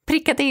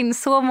prickat in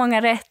så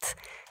många rätt,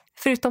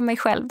 förutom mig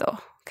själv då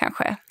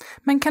kanske.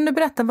 Men kan du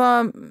berätta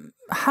vad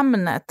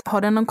Hamnet,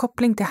 har den någon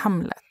koppling till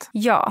Hamlet?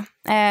 Ja,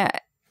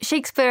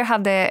 Shakespeare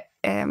hade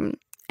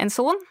en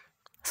son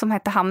som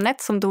hette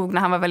Hamnet, som dog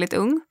när han var väldigt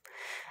ung.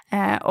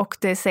 Och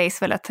det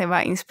sägs väl att det var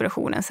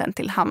inspirationen sen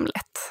till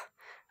Hamlet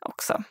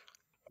också.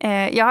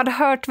 Jag hade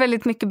hört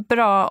väldigt mycket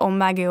bra om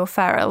Maggie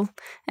O'Farrell,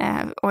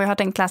 och jag har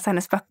tänkt läsa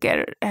hennes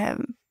böcker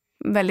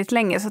väldigt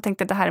länge, så jag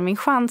tänkte att det här är min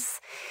chans.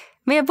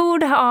 Men jag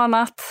borde ha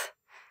anat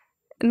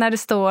när det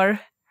står: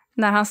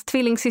 när hans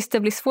tvillingsyster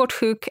blir svårt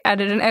sjuk är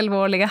det den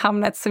 11-åriga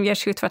Hamnet som ger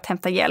sig ut för att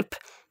hämta hjälp.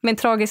 Men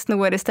tragiskt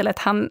nog är det istället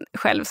han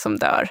själv som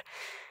dör.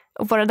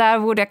 Och bara där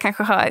borde jag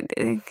kanske ha,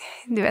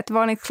 du vet,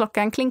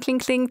 varningsklockan, kling, kling,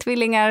 kling,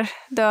 tvillingar,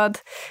 död.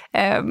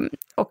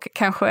 Och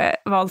kanske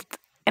valt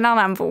en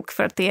annan bok,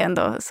 för att det är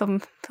ändå, som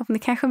ni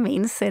kanske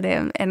minns, är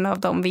det en av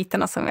de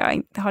bitarna som jag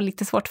inte har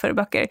lite svårt för i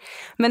böcker.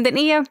 Men den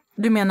är...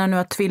 Du menar nu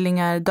att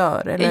tvillingar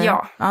dör, eller?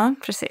 Ja,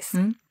 precis.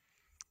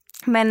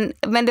 Men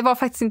det var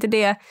faktiskt inte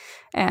det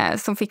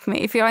som fick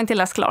mig, för jag har inte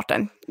läst klart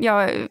den.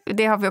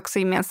 Det har vi också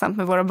gemensamt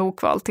med våra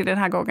bokval till den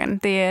här gången.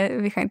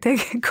 Vi har inte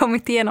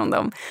kommit igenom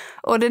dem.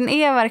 Och den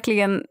är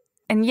verkligen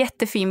en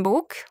jättefin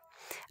bok.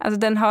 Alltså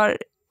den har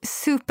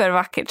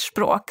supervackert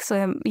språk,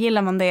 så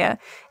gillar man det.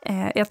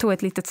 Jag tog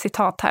ett litet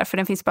citat här, för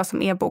den finns bara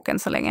som e-boken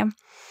så länge.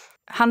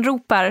 Han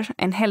ropar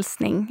en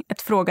hälsning,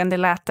 ett frågande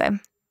läte.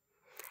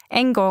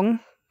 En gång,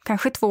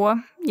 kanske 2,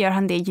 gör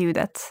han det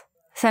ljudet.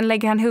 Sen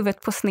lägger han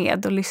huvudet på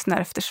sned och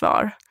lyssnar efter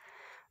svar.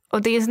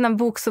 Och det är en sån här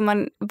bok som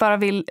man bara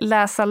vill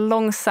läsa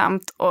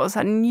långsamt och så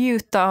här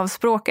njuta av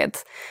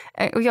språket.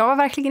 Och jag var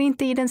verkligen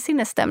inte i den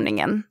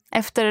sinnesstämningen.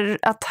 Efter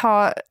att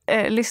ha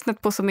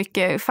lyssnat på så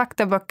mycket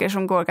faktaböcker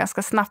som går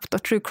ganska snabbt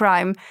och true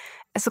crime,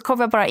 så kom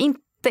jag bara inte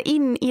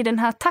in i den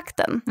här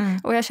takten.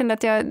 Och jag kände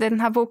att den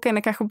här boken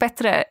är kanske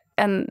bättre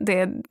än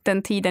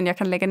den tiden jag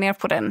kan lägga ner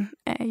på den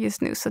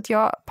just nu. Så att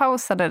jag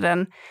pausade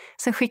den.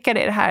 Sen skickade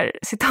jag det här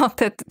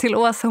citatet till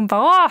Åsa. Hon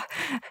bara,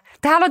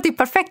 det här låter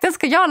perfekt, den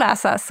ska jag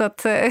läsa. Så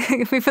att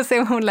vi får se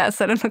om hon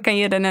läser den och kan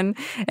ge den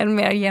en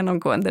mer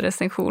genomgående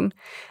recension.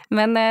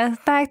 Men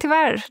nej,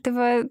 tyvärr.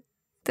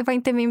 Det var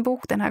inte min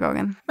bok den här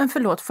gången. Men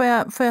förlåt,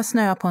 får jag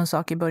snöa på en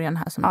sak i början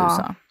här som du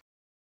sa?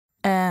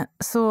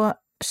 Så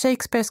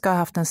Shakespeare ska ha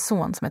haft en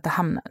son som heter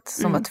Hamnet,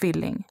 som var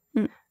tvilling.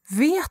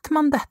 Vet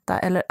man detta,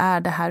 eller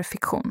är det här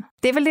fiktion?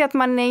 Det är väl det att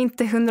man är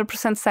inte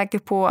 100% säker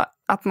på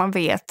att man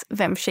vet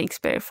vem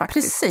Shakespeare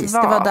faktiskt var. Precis,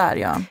 det var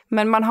där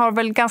Men man har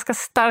väl ganska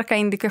starka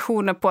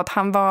indikationer på att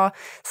han var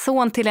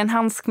son till en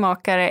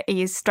handskmakare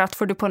i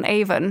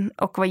Stratford-upon-Avon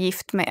och var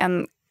gift med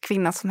en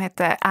kvinna som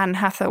hette Anne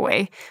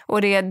Hathaway.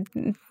 Och det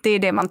är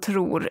det man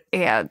tror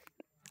är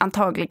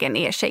antagligen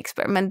är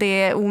Shakespeare. Men det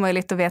är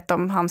omöjligt att veta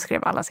om han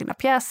skrev alla sina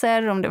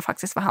pjäser, om det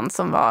faktiskt var han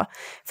som var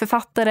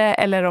författare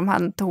eller om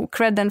han tog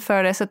credden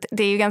för det. Så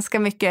det är ju ganska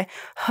mycket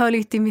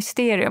höljt i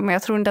mysterium. Men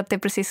jag tror inte att det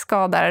precis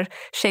skadar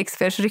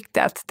Shakespeares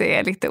rykte att det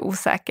är lite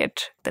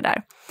osäkert det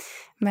där.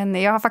 Men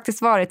jag har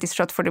faktiskt varit i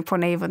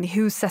Stratford-upon-Avon, i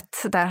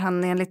huset där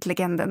han enligt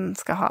legenden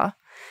ska ha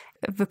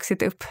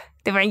vuxit upp.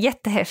 Det var en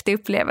jättehäftig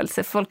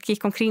upplevelse. Folk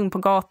gick omkring på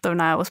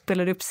gatorna och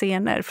spelade upp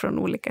scener från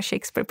olika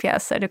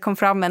Shakespeare-pjäser. Det kom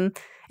fram en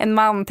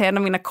man till en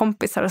av mina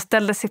kompisar och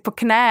ställde sig på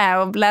knä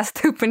och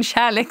läste upp en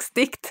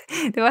kärleksdikt.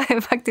 Det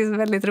var faktiskt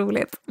väldigt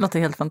roligt. Låter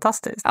helt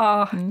fantastiskt.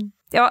 Ja,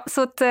 ja,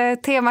 så att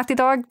temat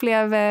idag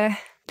blev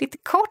lite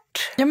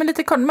kort. Ja, men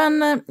lite kort.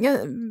 Men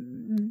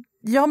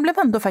jag blev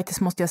ändå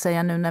faktiskt, måste jag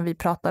säga nu när vi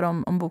pratar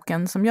om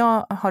boken som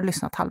jag har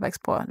lyssnat halvvägs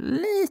på,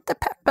 lite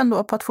pepp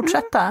ändå på att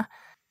fortsätta.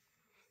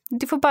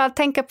 Du får bara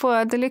tänka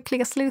på det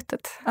lyckliga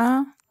slutet.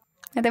 Ja.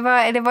 Ja, det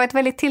var ett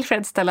väldigt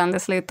tillfredsställande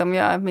slut om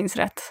jag minns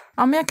rätt.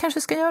 Ja, men jag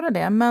kanske ska göra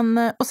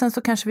det. Och sen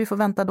så kanske vi får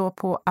vänta då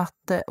på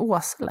att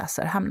Åsa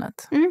läser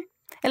Hemnet.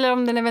 Eller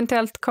om den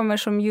eventuellt kommer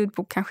som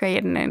ljudbok kanske jag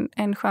ger den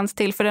en chans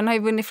till. För den har ju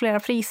vunnit flera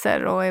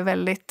priser och är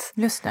väldigt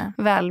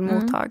väl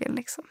mottagen.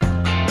 Liksom.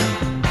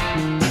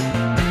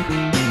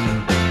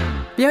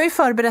 Vi har ju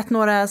förberett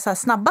några så här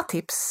snabba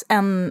tips,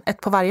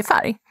 ett på varje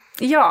färg.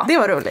 Ja. Det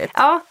var roligt.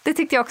 Ja, det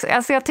tyckte jag också.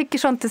 Alltså jag tycker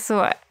sånt är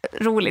så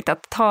roligt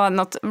att ta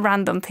något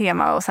random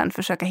tema och sen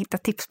försöka hitta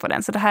tips på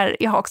den. Så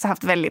jag har också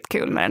haft väldigt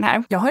kul med den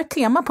här. Jag har ett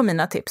tema på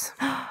mina tips.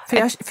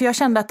 För jag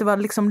kände att det var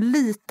liksom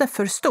lite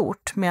för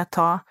stort med att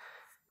ta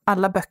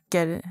alla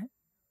böcker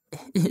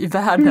i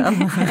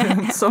världen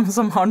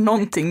som har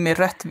någonting med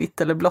rött,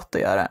 vitt eller blått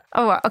att göra.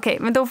 Okej,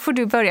 men då får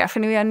du börja för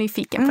nu är jag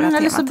nyfiken på det här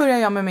eller temat. så börjar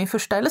jag med min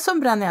första, eller så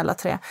bränner jag alla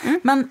tre.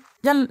 Men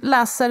jag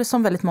läser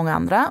som väldigt många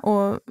andra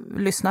och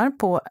lyssnar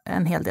på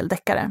en hel del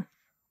deckare.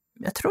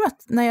 Jag tror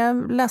att när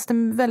jag läste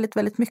väldigt,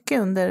 väldigt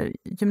mycket under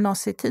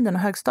gymnasietiden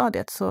och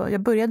högstadiet så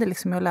jag började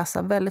liksom med att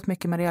läsa väldigt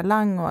mycket Maria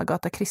Lang och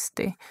Agatha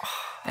Christie.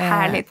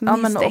 Härligt,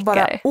 och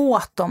bara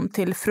åt dem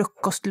till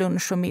frukost,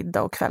 lunch och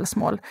middag och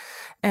kvällsmål.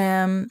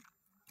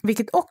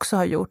 Vilket också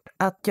har gjort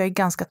att jag är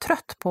ganska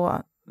trött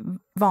på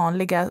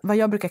vanliga, vad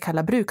jag brukar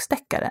kalla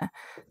bruksdeckare.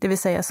 Det vill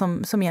säga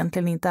som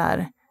egentligen inte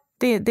är,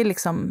 det är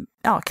liksom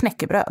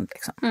knäckebröd.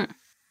 Liksom.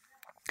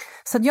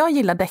 Så att jag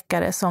gillar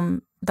deckare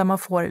där man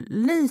får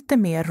lite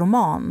mer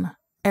roman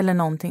eller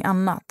någonting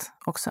annat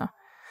också.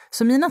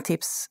 Så mina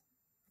tips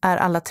är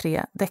alla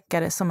tre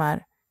deckare som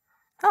är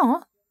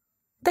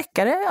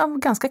deckare av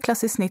ganska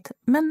klassiskt snitt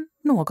men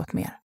något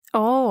mer.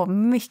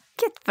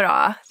 Mycket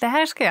bra. Det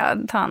här ska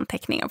jag ta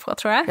anteckningar på,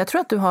 tror jag. Jag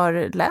tror att du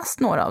har läst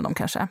några av dem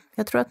kanske.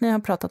 Jag tror att ni har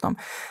pratat om.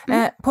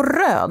 På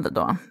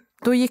röd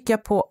då gick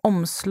jag på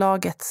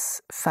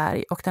omslagets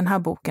färg och den här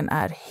boken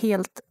är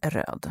helt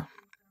röd.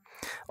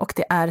 Och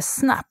det är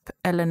Snap,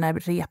 eller När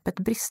repet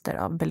brister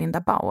av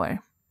Belinda Bauer.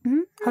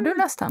 Har du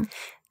läst den?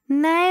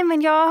 Nej,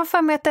 men jag har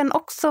för mig att den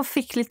också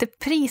fick lite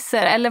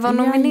priser eller var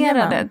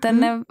nominerade.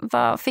 Den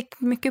fick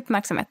mycket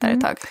uppmärksamhet där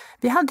ett tag.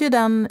 Vi hade ju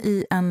den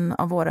i en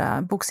av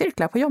våra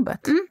bokcirklar på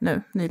jobbet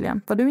nu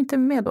nyligen. Var du inte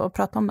med då och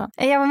pratade om den?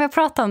 Jag var med och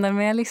pratade om den,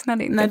 men jag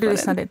lyssnade inte. Nej, du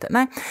lyssnade inte.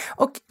 Nej.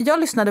 Och jag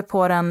lyssnade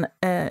på den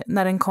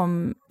när den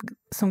kom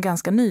som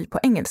ganska ny på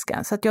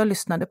engelska. Så att jag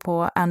lyssnade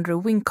på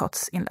Andrew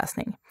Wincotts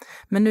inläsning.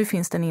 Men nu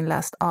finns den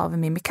inläst av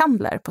Mimmi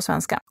Candler på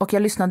svenska. Och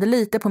jag lyssnade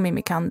lite på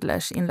Mimmi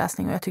Candlers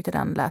inläsning och jag tyckte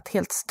den lät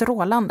helt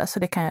strålande. Så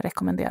det kan jag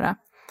rekommendera.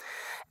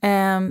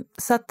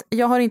 Så att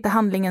jag har inte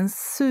handlingen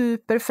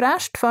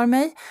superfräscht för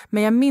mig.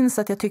 Men jag minns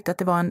att jag tyckte att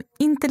det var en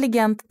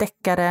intelligent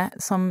deckare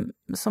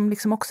som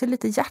liksom också är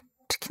lite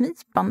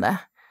hjärtknipande.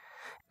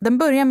 Den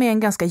börjar med en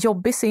ganska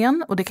jobbig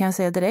scen och det kan jag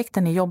säga direkt,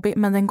 den är jobbig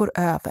men den går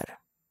över.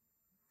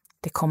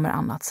 Det kommer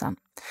annat sen.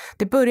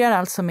 Det börjar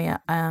alltså med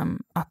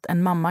att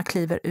en mamma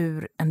kliver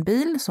ur en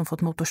bil som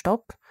fått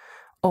motorstopp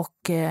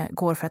och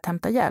går för att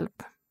hämta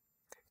hjälp.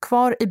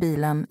 Kvar i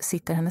bilen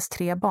sitter hennes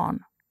 3 barn.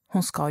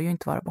 Hon ska ju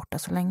inte vara borta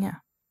så länge.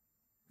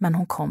 Men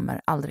hon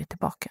kommer aldrig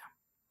tillbaka.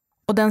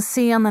 Och den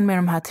scenen med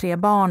de här 3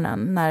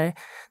 barnen när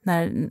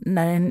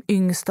den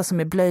yngsta som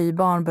är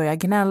blöjbarn börjar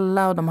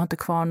gnälla och de har inte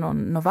kvar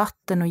någon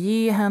vatten att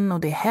ge henne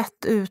och det är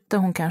hett ute,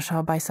 hon kanske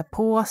har bajsat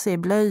på sig i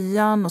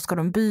blöjan och ska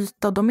de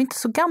byta och de är inte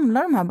så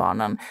gamla de här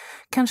barnen.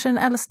 Kanske den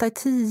äldsta är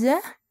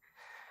 10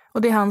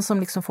 och det är han som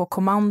liksom får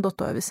kommandot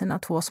då över sina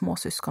 2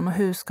 småsyskon och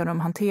hur ska de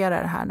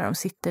hantera det här när de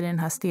sitter i den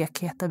här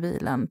stekheta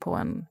bilen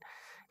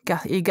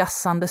i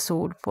gassande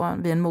sol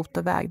vid en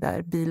motorväg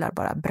där bilar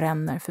bara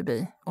bränner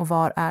förbi. Och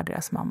var är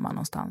deras mamma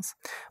någonstans?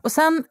 Och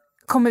sen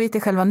kommer vi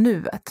till själva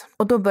nuet.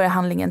 Och då börjar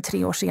handlingen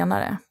 3 år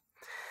senare.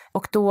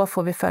 Och då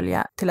får vi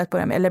följa till att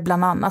börja med, eller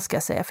bland annat ska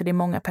jag säga, för det är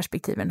många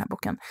perspektiv i den här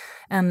boken.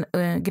 En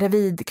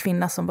gravid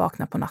kvinna som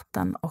vaknar på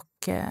natten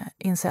och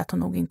inser att hon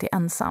nog inte är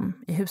ensam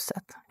i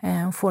huset.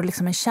 Hon får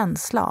liksom en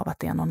känsla av att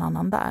det är någon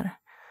annan där.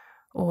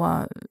 Och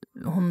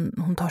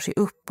hon tar sig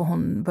upp och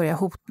hon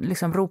börjar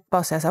liksom ropa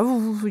och säga så här,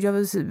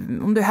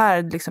 om du är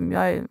här, liksom,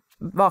 jag är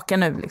vaken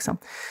nu. Liksom.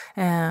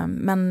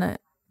 Men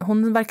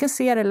hon varken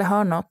ser eller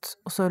hör något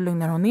och så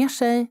lugnar hon ner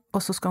sig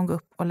och så ska hon gå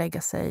upp och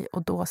lägga sig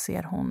och då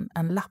ser hon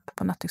en lapp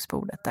på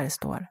nattduksbordet där det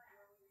står: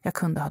 jag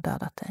kunde ha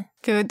dödat dig.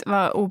 Gud,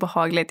 vad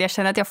obehagligt. Jag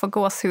känner att jag får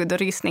gåshud och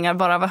rysningar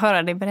bara av att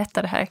höra dig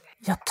berätta det här.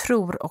 Jag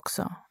tror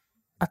också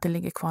att det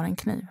ligger kvar en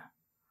kniv.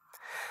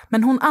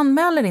 Men hon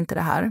anmäler inte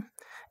det här.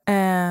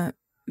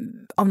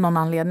 Av någon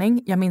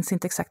anledning. Jag minns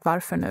inte exakt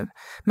varför nu.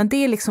 Men det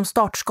är liksom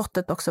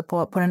startskottet också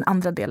på den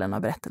andra delen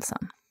av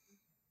berättelsen.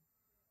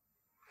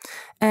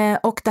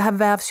 Och det här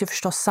vävs ju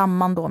förstås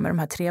samman då med de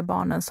här 3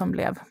 barnen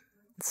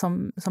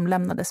som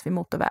lämnades vid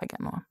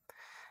motorvägen.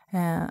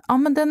 Och,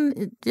 men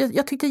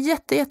jag tyckte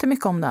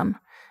jättemycket om den.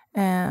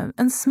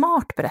 En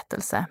smart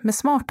berättelse med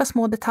smarta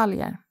små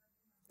detaljer.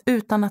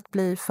 Utan att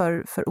bli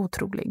för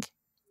otrolig.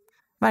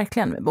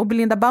 Verkligen. Och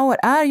Belinda Bauer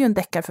är ju en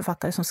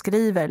deckarförfattare som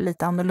skriver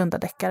lite annorlunda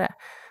deckare.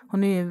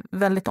 Hon är ju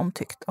väldigt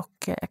omtyckt och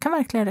jag kan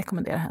verkligen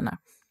rekommendera henne.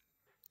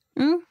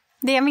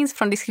 Det jag minns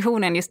från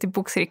diskussionen just i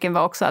bokcirkeln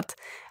var också att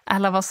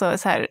alla var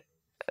så här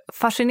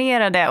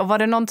fascinerade, och var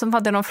det någon som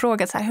hade någon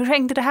fråga så här, hur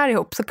hängde det här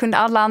ihop, så kunde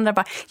alla andra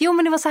bara, jo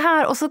men det var så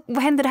här och så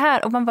vad hände det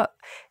här, och man bara,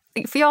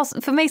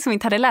 för mig som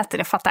inte hade läst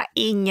det fattade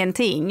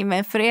ingenting,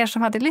 men för er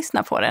som hade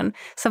lyssnat på den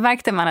så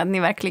märkte man att ni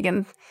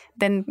verkligen,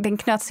 den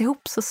knöts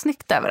ihop så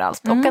snyggt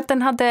överallt, och att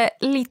den hade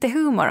lite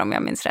humor om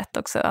jag minns rätt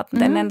också, att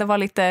den ändå var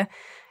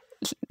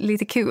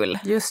lite kul.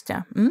 Just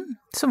det,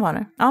 så var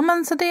det. Ja,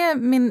 men så det är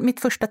mitt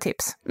första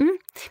tips.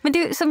 Men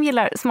du som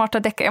gillar smarta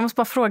deckare, jag måste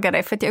bara fråga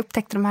dig, för att jag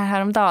upptäckte de här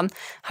häromdagen.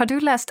 Har du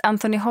läst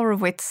Anthony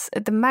Horowitz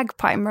The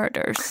Magpie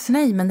Murders?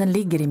 Nej, men den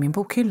ligger i min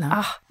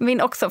bokhylla.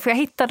 Min också, för jag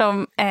hittade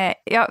dem,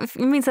 jag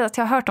minns att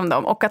jag har hört om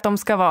dem, och att de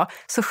ska vara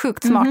så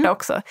sjukt smarta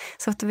också.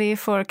 Så att vi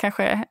får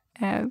kanske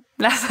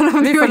läsa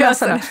dem.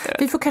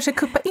 Vi får kanske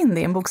kuppa in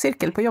det i en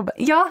bokcirkel på jobbet.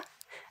 Ja.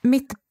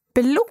 Mitt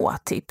blå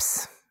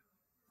tips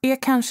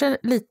är kanske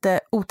lite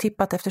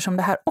otippat, eftersom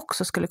det här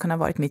också skulle kunna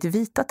varit mitt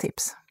vita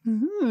tips.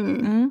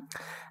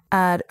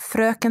 Är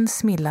Fröken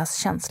Smillas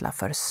känsla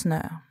för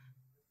snö.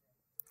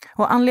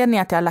 Och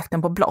anledningen att jag har lagt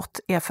den på blått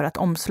är för att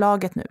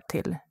omslaget nu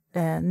till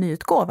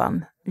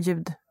nyutgåvan,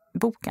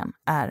 ljudboken,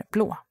 är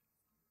blå.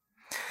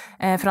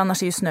 För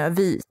annars är ju snö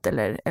vit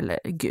eller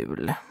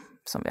gul,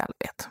 som vi alla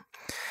vet.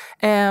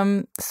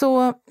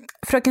 Så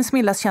Fröken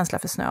Smillas känsla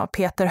för snö av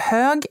Peter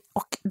Hög,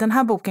 och den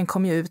här boken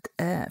kom ju ut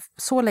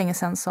så länge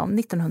sedan som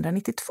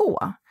 1992,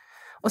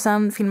 och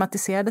sen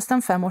filmatiserades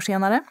den 5 år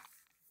senare,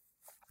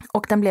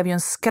 och den blev ju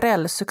en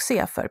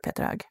skrällsuccé för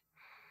Peter Hög.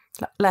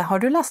 Har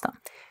du läst den?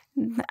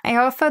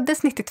 Jag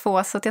föddes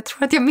 92, så att jag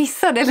tror att jag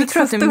missade. Jag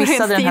tror att du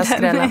missade den här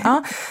skrällen.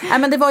 Ja. Nej,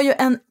 men det var ju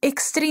en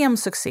extrem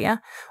succé,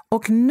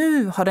 och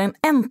nu har den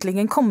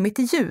äntligen kommit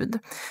i ljud.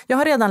 Jag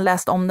har redan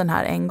läst om den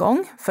här en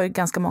gång för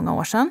ganska många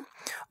år sedan,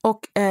 och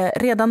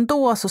redan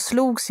då så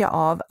slogs jag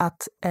av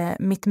att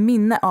mitt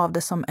minne av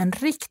det som en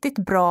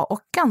riktigt bra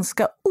och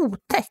ganska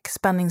otäck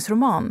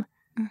spänningsroman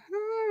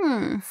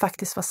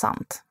faktiskt var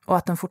sant, och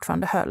att den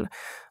fortfarande höll.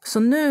 Så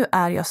nu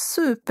är jag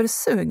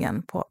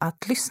supersugen på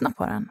att lyssna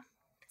på den.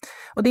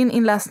 Och det är en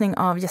inläsning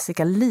av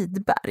Jessica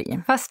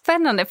Lidberg. Vad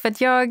spännande, för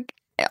att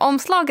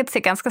omslaget ser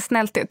ganska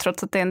snällt ut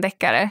trots att det är en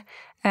deckare.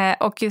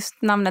 Och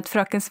just namnet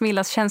Fröken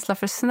Smillas känsla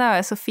för snö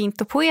är så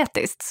fint och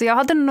poetiskt. Så jag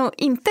hade nog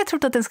inte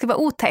trott att den skulle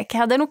vara otäck. Jag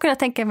hade nog kunnat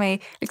tänka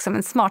mig liksom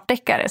en smart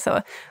deckare.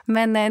 Så.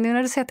 Men nu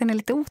när du säger att den är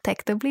lite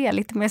otäck, då blir jag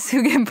lite mer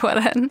sugen på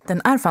den.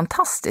 Den är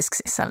fantastisk,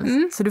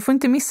 Sissel. Så du får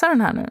inte missa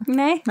den här nu.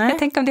 Nej. Jag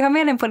tänker om du har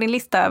med den på din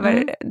lista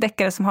över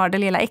deckare som har det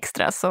lilla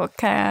extra, så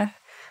kan jag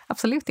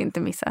absolut inte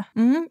missa.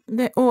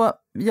 Och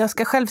jag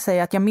ska själv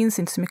säga att jag minns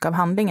inte så mycket av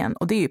handlingen,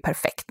 och det är ju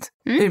perfekt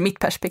ur mitt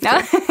perspektiv.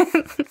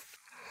 Ja.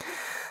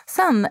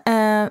 Sen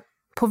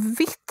på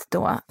vitt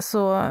då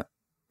så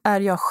är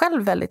jag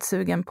själv väldigt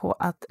sugen på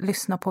att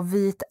lyssna på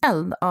Vit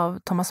eld av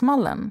Thomas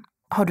Mullen.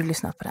 Har du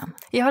lyssnat på den?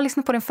 Jag har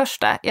lyssnat på den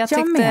första. Jag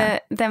tyckte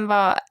den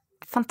var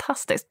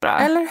fantastiskt bra.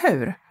 Eller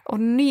hur? Och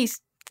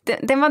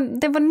den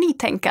var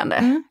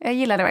nytänkande. Jag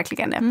gillade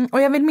verkligen det.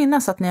 Och jag vill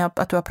minnas att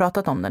du har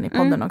pratat om den i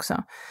podden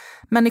också.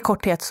 Men i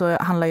korthet så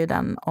handlar ju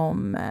den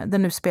om,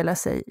 den utspelar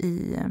sig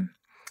i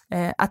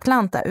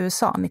Atlanta,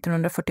 USA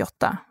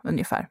 1948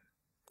 ungefär.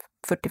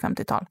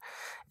 40-50-tal.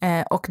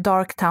 Och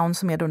Darktown,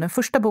 som är då den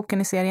första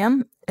boken i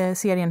serien.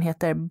 Serien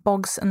heter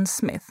Boggs and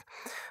Smith.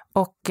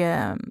 Och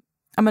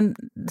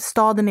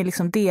staden är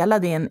liksom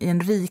delad i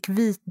en rik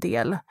vit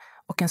del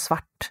och en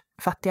svart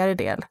fattigare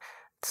del,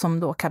 som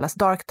då kallas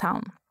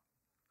Darktown.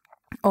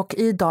 Och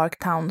i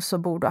Darktown så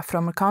bor då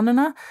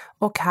afroamerikanerna,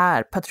 och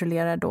här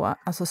patrullerar då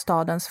alltså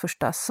stadens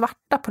första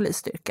svarta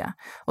polisstyrka.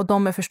 Och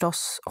de är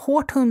förstås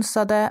hårt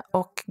hunsade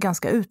och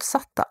ganska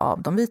utsatta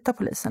av de vita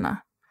poliserna.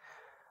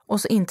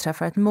 Och så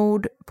inträffar ett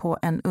mord på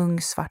en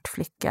ung svart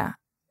flicka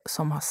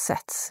som har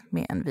setts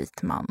med en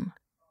vit man.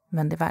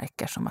 Men det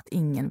verkar som att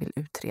ingen vill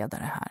utreda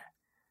det här.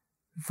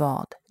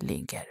 Vad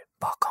ligger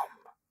bakom?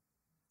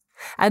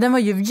 Den var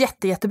ju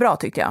jättebra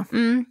tyckte jag.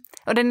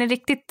 Och den är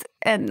riktigt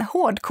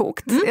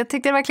hårdkokt. Jag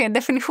tyckte verkligen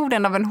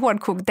definitionen av en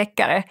hårdkokt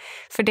deckare.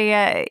 För det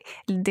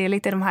är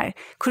lite de här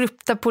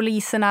korrupta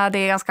poliserna, det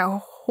är ganska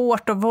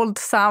hårt och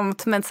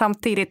våldsamt, men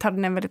samtidigt har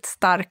den en väldigt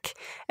stark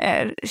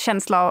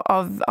känsla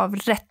av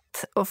rätt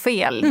och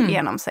fel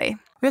genom sig.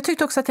 Och jag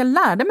tyckte också att jag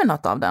lärde mig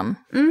något av den.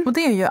 Och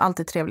det är ju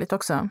alltid trevligt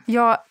också.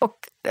 Ja, och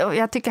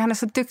jag tycker han är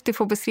så duktig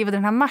på att beskriva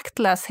den här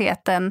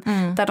maktlösheten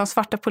där de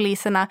svarta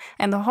poliserna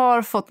ändå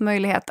har fått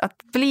möjlighet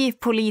att bli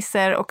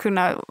poliser och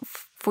kunna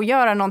få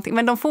göra någonting.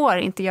 Men de får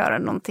inte göra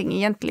någonting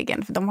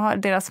egentligen, för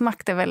deras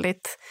makt är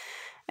väldigt...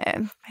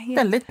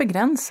 väldigt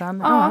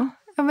begränsad. Ja,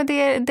 men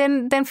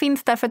den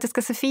finns där för att det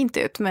ska se fint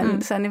ut,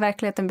 men sen i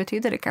verkligheten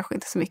betyder det kanske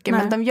inte så mycket.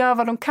 Nej. Men de gör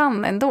vad de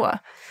kan ändå.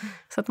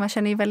 Så att man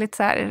känner ju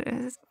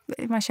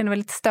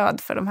väldigt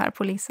stöd för de här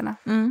poliserna.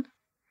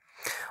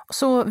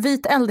 Så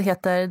Vit eld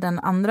heter den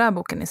andra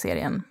boken i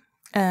serien,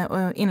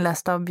 och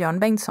inläst av Björn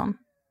Bengtsson.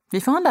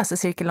 Vi får ha en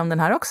läsecirkel om den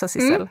här också,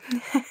 Sissel.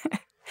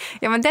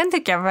 Ja, men den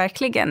tycker jag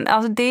verkligen.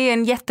 Alltså, det är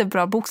en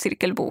jättebra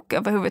bokcirkelbok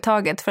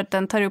överhuvudtaget för att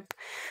den tar upp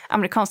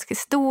amerikansk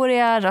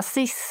historia,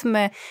 rasism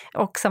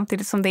och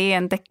samtidigt som det är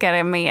en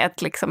deckare med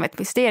ett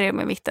mysterium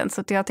i mitten.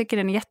 Så jag tycker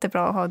den är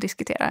jättebra att ha att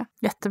diskutera.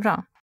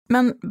 Jättebra.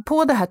 Men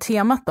på det här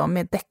temat då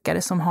med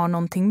deckare som har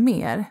någonting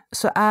mer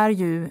så är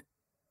ju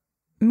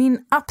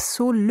min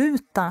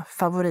absoluta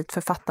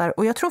favoritförfattare,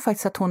 och jag tror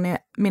faktiskt att hon är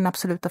min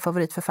absoluta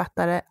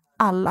favoritförfattare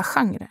alla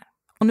genrer.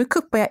 Och nu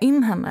kuppar jag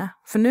in henne,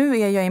 för nu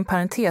är jag i en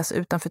parentes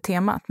utanför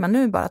temat, men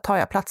nu bara tar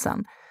jag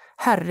platsen.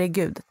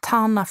 Herregud,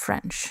 Tana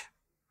French.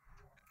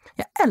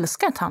 Jag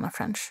älskar Tana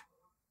French.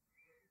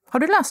 Har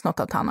du läst något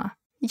av Tana?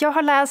 Jag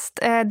har läst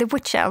The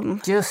Witch Elm.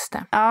 Just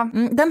det. Ja.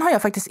 Den har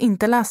jag faktiskt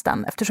inte läst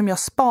än, eftersom jag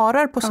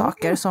sparar på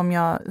saker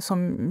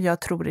som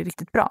jag tror är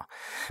riktigt bra.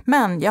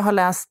 Men jag har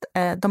läst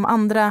de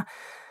andra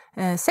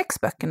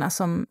 6 böckerna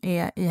som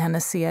är i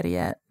hennes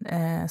serie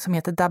som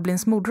heter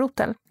Dublins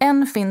mordrotel.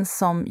 En finns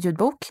som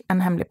ljudbok,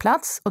 En hemlig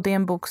plats, och det är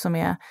en bok som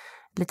är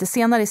lite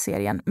senare i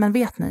serien. Men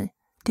vet ni,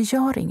 det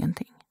gör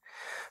ingenting.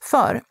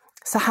 För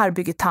så här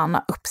bygger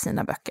Tana upp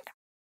sina böcker.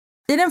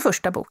 I den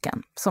första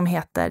boken, som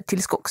heter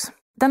Till skogs,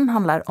 den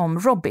handlar om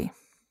Robbie.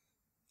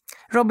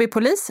 Robbie är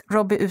polis,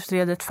 Robbie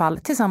utreder ett fall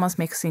tillsammans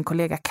med sin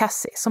kollega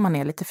Cassie som han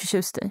är lite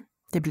förtjust i.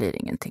 Det blir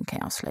ingenting kan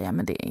jag avslöja,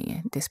 men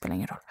det spelar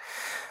ingen roll.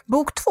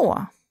 Bok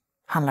 2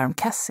 handlar om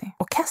Cassie,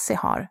 och Cassie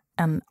har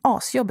en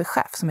asjobbig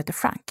chef som heter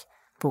Frank.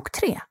 Bok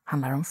 3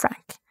 handlar om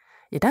Frank.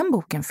 I den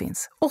boken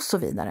finns och så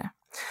vidare.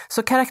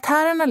 Så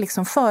karaktärerna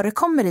liksom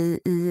förekommer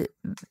i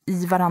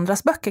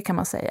varandras böcker kan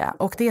man säga.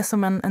 Och det är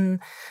som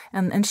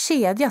en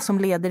kedja som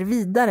leder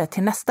vidare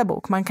till nästa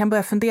bok. Man kan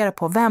börja fundera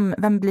på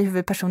vem blir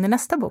huvudperson i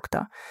nästa bok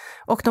då?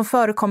 Och de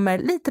förekommer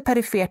lite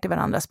perifert i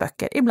varandras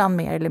böcker, ibland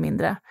mer eller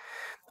mindre.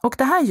 Och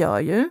det här gör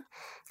ju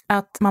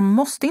att man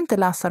måste inte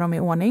läsa dem i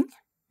ordning.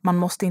 Man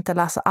måste inte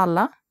läsa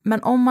alla.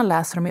 Men om man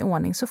läser dem i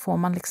ordning så får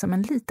man liksom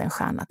en liten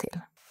stjärna till.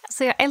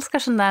 Så jag älskar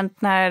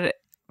sådant när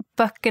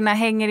böckerna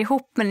hänger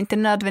ihop men inte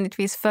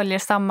nödvändigtvis följer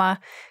samma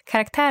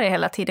karaktärer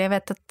hela tiden. Jag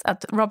vet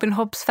att Robin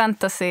Hobbs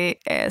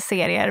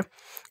fantasy-serier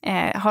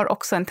har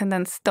också en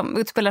tendens, de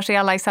utspelar sig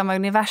alla i samma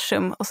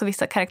universum och så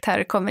vissa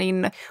karaktärer kommer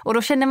in och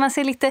då känner man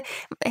sig lite,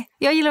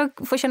 jag gillar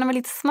att få känna mig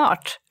lite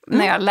smart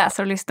när jag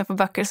läser och lyssnar på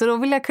böcker, så då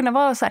vill jag kunna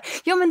vara så här,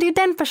 ja men det är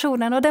den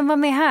personen och den var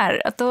med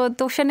här, att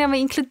då känner jag mig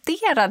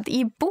inkluderad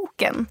i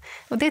boken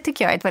och det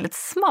tycker jag är ett väldigt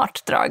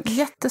smart drag.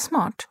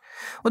 Jättesmart.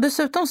 Och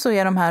dessutom så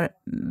är de här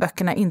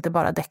böckerna inte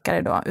bara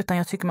deckare då, utan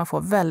jag tycker man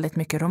får väldigt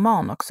mycket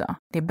roman också.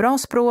 Det är bra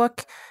språk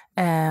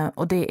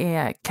och det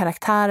är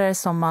karaktärer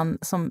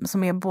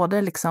som är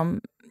både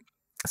liksom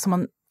som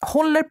man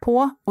håller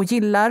på och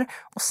gillar,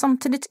 och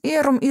samtidigt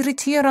är de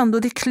irriterande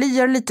och det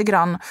kliar lite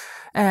grann.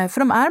 För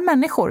de är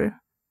människor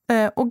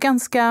och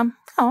ganska,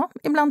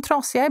 ibland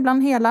trasiga,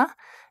 ibland hela.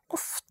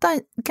 Ofta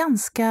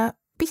ganska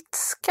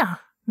bitska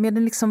med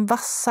en liksom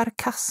vass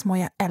sarkasm, och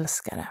jag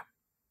älskar det.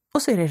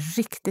 Och så är det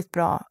riktigt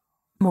bra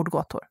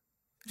mordgåtor.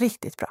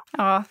 Riktigt bra.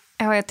 Ja,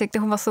 jag tyckte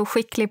hon var så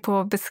skicklig på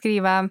att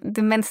beskriva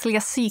det mänskliga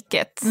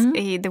psyket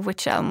i The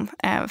Witch Elm.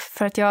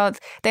 För att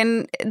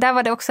där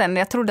var det också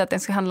jag trodde att den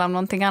skulle handla om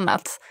någonting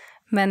annat.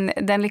 Men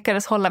den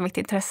lyckades hålla mitt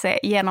intresse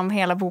genom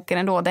hela boken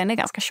ändå. Den är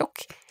ganska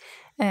tjock.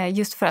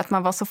 Just för att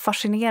man var så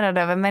fascinerad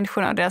över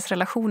människorna och deras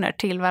relationer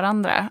till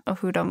varandra.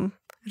 Och hur de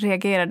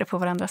reagerade på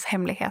varandras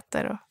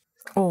hemligheter.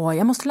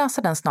 Jag måste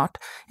läsa den snart.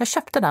 Jag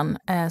köpte den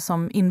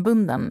som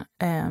inbunden.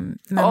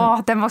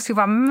 Den måste ju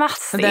vara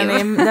massiv.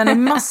 Den är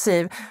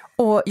massiv.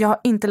 Och jag har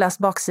inte läst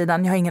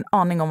baksidan. Jag har ingen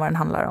aning om vad den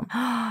handlar om.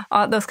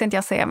 Ja, då ska inte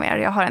jag säga mer.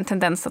 Jag har en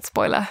tendens att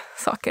spoila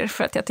saker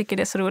för att jag tycker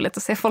det är så roligt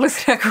att se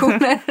folks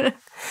reaktioner.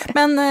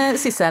 Men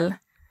Sissel,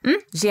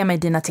 ge mig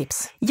dina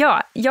tips.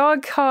 Ja,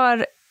 jag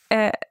har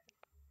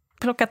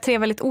plockat 3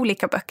 väldigt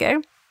olika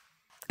böcker.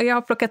 Och jag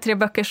har plockat 3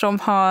 böcker som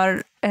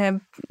har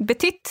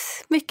betytt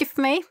mycket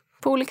för mig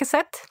på olika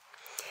sätt.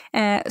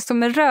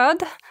 Som är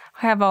röd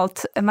har jag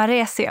valt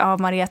Maresi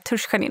av Maria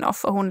Turchaninov,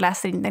 och hon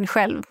läser in den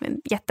själv med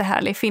en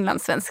jättehärlig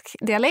finlandssvensk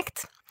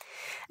dialekt.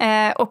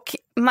 Och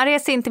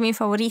Maresi är inte min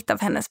favorit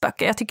av hennes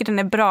böcker. Jag tycker den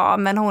är bra,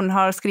 men hon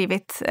har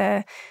skrivit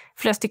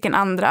flera stycken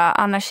andra,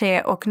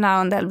 Anarché och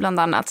Naundel bland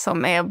annat,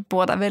 som är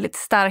båda väldigt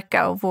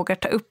starka och vågar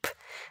ta upp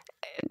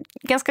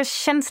ganska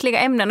känsliga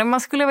ämnen. Och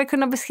man skulle väl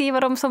kunna beskriva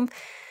dem som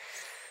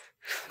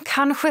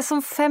kanske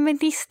som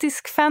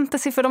feministisk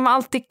fantasy, för de har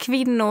alltid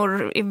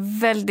kvinnor i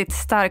väldigt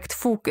starkt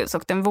fokus,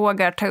 och den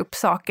vågar ta upp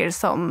saker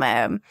som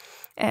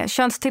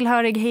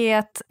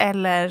könstillhörighet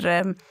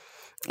eller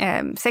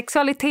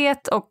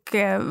sexualitet och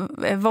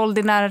våld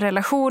i nära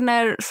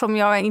relationer som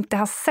jag inte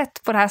har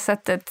sett på det här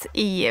sättet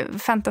i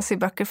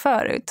fantasyböcker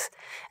förut.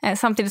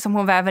 Samtidigt som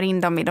hon väver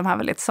in dem i de här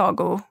väldigt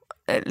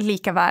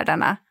sagolika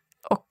världarna.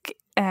 Och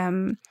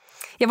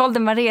jag valde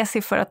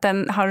Maresi för att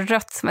den har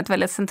rött som ett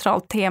väldigt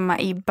centralt tema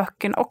i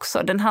böcken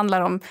också. Den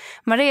handlar om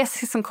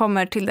Maresi som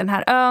kommer till den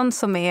här ön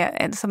som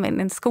är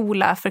en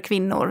skola för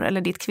kvinnor,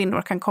 eller dit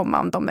kvinnor kan komma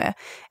om de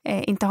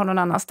inte har någon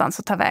annanstans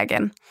att ta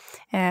vägen.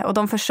 Och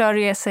de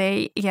försörjer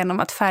sig genom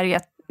att färga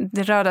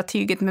det röda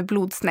tyget med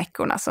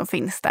blodsnäckorna som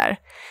finns där.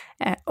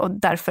 Och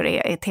därför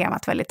är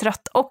temat väldigt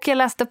rött. Och jag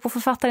läste på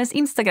författarens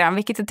Instagram,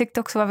 vilket jag tyckte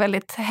också var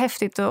väldigt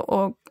häftigt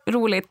och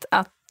roligt,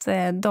 att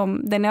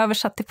den är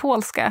översatt till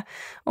polska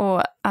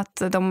och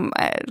att de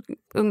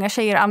unga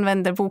tjejer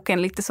använder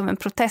boken lite som en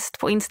protest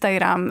på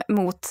Instagram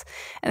mot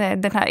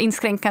det här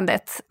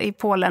inskränkandet i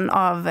Polen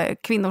av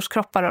kvinnors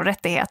kroppar och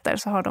rättigheter,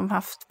 så har de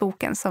haft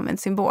boken som en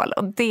symbol.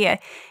 Och det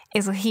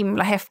är så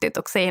himla häftigt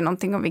och säger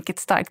någonting om vilket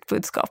starkt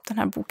budskap den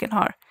här boken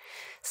har.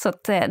 Så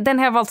att, den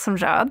har jag valt som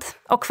röd.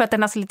 Och för att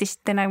den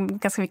har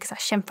ganska mycket så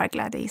här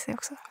kämparglädje i sig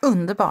också.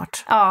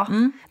 Underbart. Ja,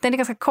 den är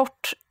ganska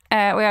kort.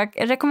 Och jag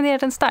rekommenderar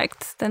den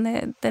starkt.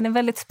 Den är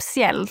väldigt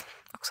speciell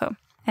också.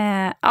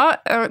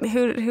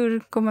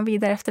 Hur går man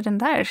vidare efter den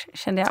där,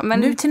 kände jag. Men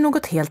nu till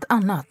något helt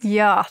annat.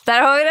 Ja,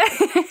 där har vi det.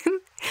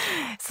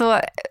 Så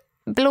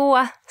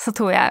blå så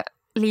tog jag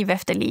Liv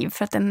efter liv,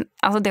 för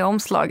att det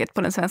omslaget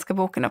på den svenska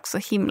boken är också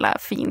himla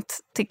fint,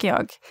 tycker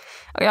jag.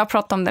 Och jag har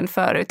pratat om den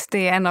förut.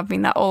 Det är en av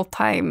mina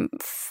all-time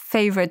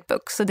favorite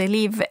books. Så det är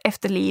Liv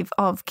efter liv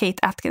av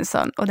Kate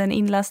Atkinson och den är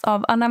inläst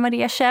av Anna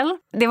Maria Kjell.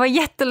 Det var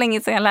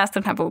jättelänge sedan jag läste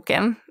den här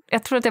boken.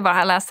 Jag tror att jag bara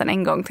har läst den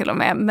en gång till och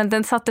med, men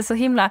den satte så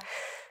himla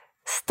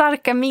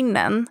starka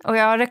minnen och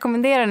jag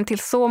rekommenderar den till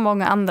så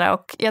många andra,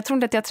 och jag tror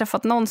inte att jag har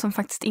träffat någon som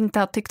faktiskt inte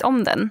har tyckt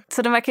om den.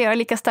 Så den verkar göra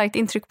lika starkt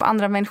intryck på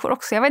andra människor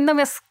också. Jag vet inte om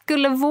jag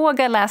skulle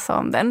våga läsa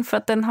om den, för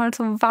att den har en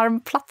så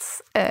varm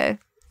plats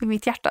i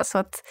mitt hjärta, så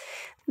att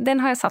den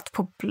har jag satt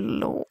på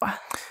blå.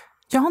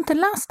 Jag har inte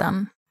läst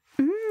den.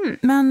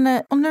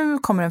 Men, och nu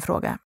kommer en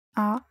fråga.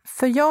 Ja.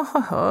 För jag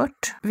har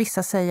hört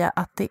vissa säga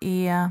att det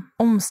är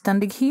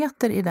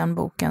omständigheter i den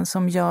boken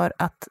som gör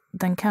att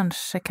den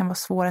kanske kan vara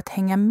svår att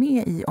hänga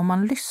med i om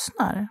man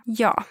lyssnar.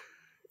 Ja,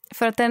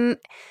 för att den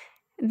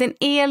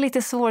är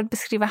lite svår att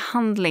beskriva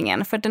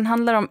handlingen, för att den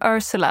handlar om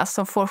Ursula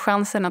som får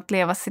chansen att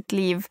leva sitt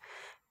liv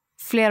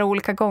flera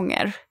olika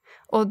gånger.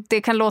 Och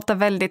det kan låta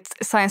väldigt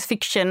science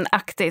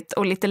fiction-aktigt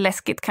och lite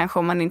läskigt kanske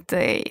om man inte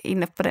är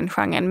inne på den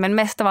genren, men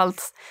mest av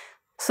allt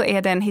så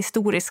är det en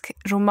historisk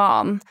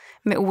roman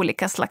med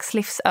olika slags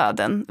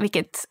livsöden,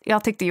 vilket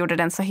jag tyckte gjorde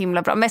den så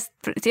himla bra.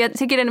 Jag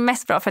tycker den är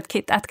mest bra för att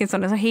Kate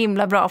Atkinson är så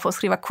himla bra på att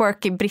skriva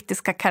quirky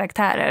brittiska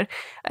karaktärer.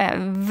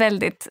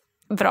 Väldigt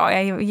bra.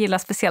 Jag gillar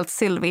speciellt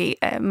Sylvie,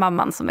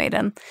 mamman som är i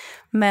den.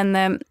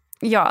 Men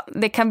ja,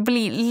 det kan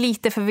bli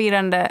lite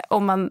förvirrande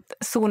om man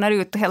zonar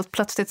ut och helt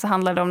plötsligt så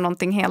handlar det om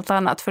någonting helt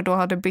annat, för då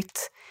har det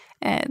bytt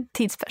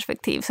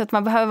tidsperspektiv. Så att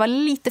man behöver vara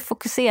lite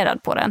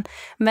fokuserad på den.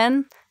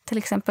 Men till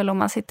exempel om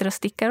man sitter och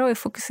stickar och är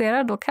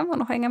fokuserad, då kan man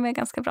nog hänga med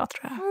ganska bra,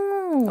 tror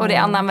jag. Och det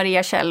är Anna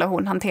Maria Kjell och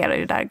hon hanterar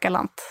det där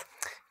galant.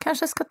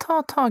 Kanske ska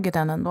ta tag i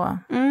den ändå.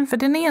 För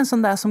den är en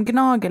sån där som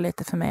gnager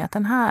lite för mig, att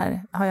den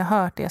här har jag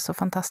hört är så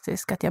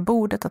fantastisk att jag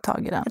borde ta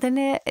tag i den.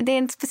 Det är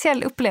en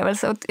speciell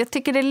upplevelse, och jag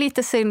tycker det är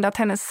lite synd att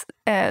hennes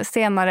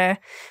senare,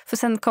 för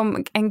sen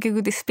kom En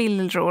Gud i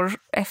spillror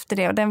efter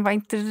det och den var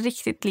inte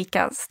riktigt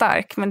lika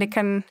stark, men det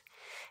kan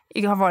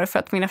ju ha varit för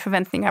att mina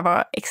förväntningar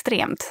var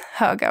extremt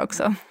höga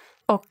också.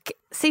 Och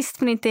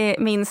sist men inte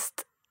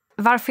minst,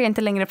 Varför jag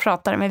inte längre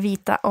pratar med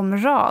vita om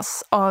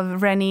ras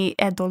av Rennie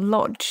Edel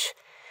Lodge.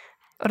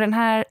 Och den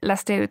här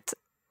läste jag ut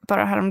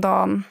bara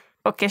häromdagen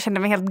och jag kände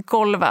mig helt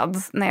golvad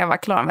när jag var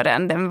klar med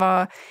den.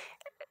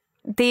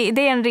 Det är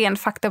en ren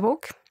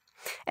faktabok.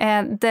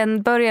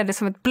 Den började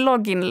som ett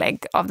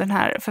blogginlägg av den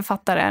här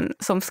författaren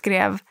som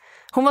skrev,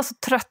 hon var så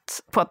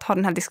trött på att ha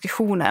den här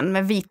diskussionen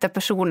med vita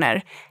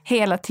personer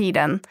hela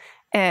tiden.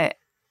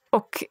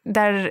 Och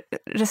där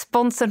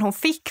responsen hon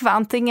fick var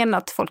antingen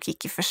att folk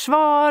gick i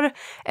försvar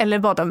eller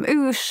bad om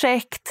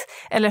ursäkt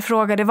eller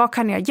frågade vad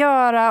kan jag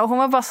göra, och hon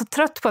var bara så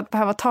trött på att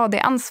behöva ta det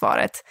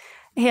ansvaret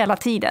hela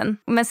tiden.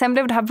 Men sen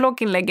blev det här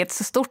blogginlägget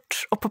så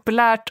stort och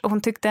populärt och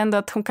hon tyckte ändå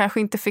att hon kanske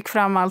inte fick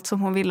fram allt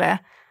som hon ville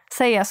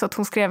säga, så att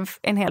hon skrev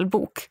en hel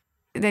bok.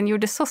 Den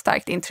gjorde så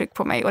starkt intryck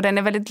på mig och den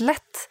är väldigt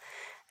lätt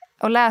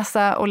att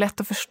läsa och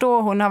lätt att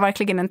förstå. Hon har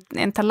verkligen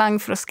en talang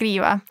för att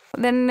skriva.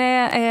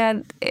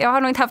 Jag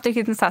har nog inte haft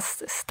riktigt en så här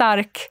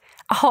stark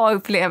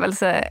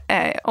aha-upplevelse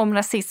om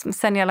rasism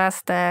sen jag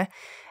läste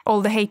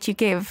All the Hate You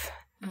Give,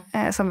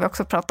 som vi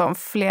också pratade om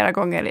flera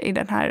gånger i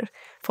den här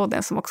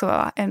podden, som också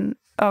var en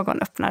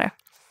ögonöppnare.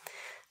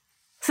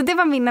 Så det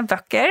var mina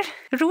böcker.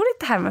 Roligt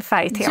det här med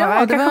färgtema.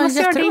 Ja, det var måste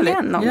göra det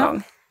igen någon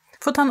gång.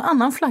 Får ta en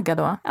annan flagga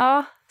då.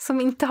 Ja,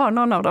 som inte har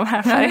någon av de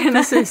här färgerna.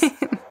 Precis.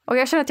 Och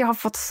jag känner att jag har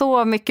fått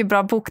så mycket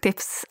bra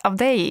boktips av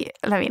dig,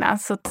 Lavina.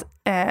 Så att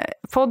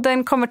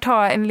podden kommer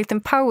ta en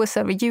liten paus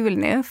över jul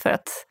nu för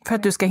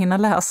att du ska hinna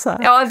läsa.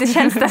 Ja, det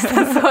känns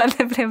nästan så.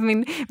 Det blev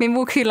min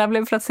bokhylla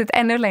blev plötsligt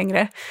ännu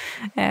längre.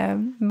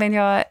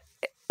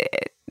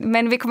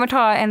 Men vi kommer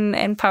ta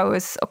en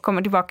paus och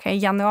kommer tillbaka i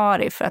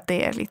januari för att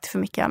det är lite för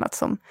mycket annat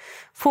som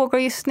pågår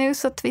just nu,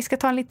 så att vi ska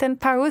ta en liten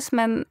paus.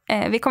 Men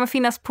vi kommer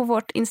finnas på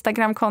vårt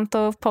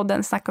Instagramkonto,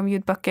 podden Snack om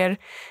ljudböcker,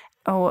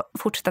 och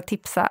fortsätta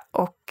tipsa,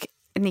 och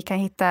ni kan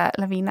hitta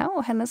Lavina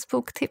och hennes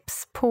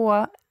boktips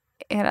på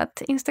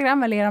ert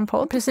Instagram eller eran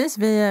podd. Precis,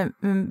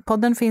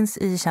 podden finns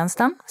i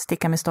tjänsten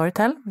Sticka med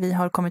Storytel. Vi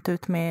har kommit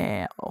ut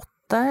med 8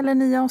 eller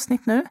 9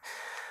 avsnitt nu.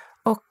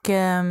 Och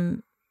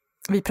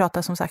Vi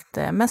pratar som sagt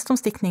mest om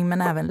stickning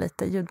men även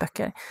lite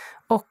ljudböcker.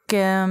 Och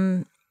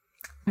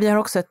vi har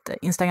också ett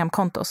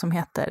Instagram-konto som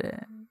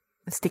heter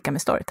Sticka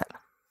med Storytel.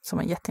 Så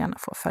man jättegärna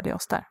får följa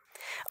oss där.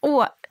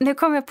 Nu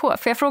kom jag på,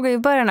 för jag frågade i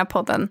början av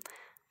podden.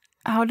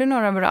 Har du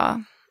några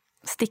bra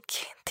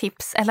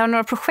sticktips eller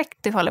några projekt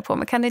du håller på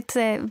med? Kan du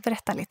inte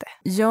berätta lite?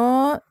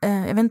 Ja,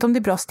 jag vet inte om det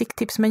är bra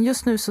sticktips, men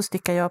just nu så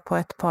stickar jag på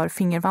ett par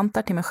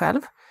fingervantar till mig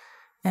själv.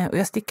 Och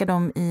jag stickar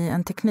dem i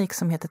en teknik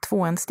som heter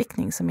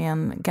tvåenstickning, som är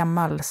en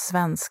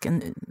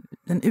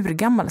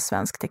urgammal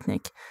svensk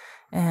teknik.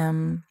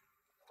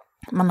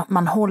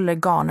 Man håller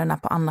garnerna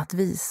på annat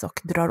vis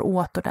och drar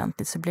åt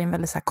ordentligt, så det blir en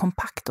väldigt så här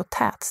kompakt och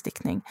tät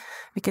stickning,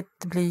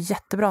 vilket blir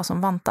jättebra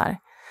som vantar.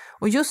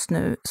 Och just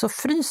nu så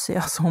fryser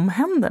jag så om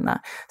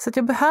händerna, så att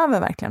jag behöver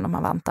verkligen de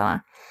här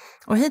vantarna.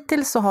 Och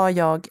hittills så har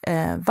jag,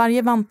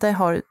 varje vante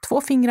har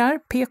 2 fingrar,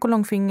 pek och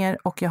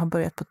långfinger, och jag har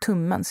börjat på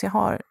tummen, så jag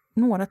har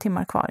några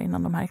timmar kvar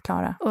innan de här är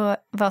klara. Och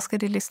vad ska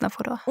du lyssna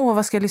på då?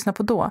 Vad ska jag lyssna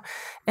på då?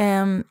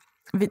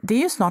 Det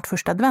är ju snart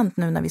första advent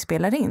nu när vi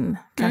spelar in.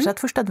 Kanske att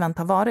första advent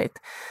har varit.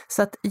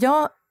 Så att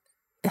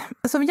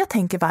jag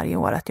tänker varje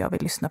år att jag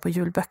vill lyssna på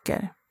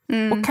julböcker.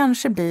 Och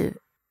kanske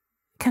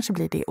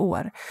blir det i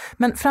år.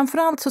 Men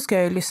framförallt så ska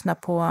jag ju lyssna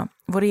på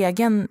vår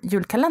egen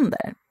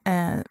julkalender.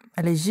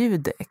 Eller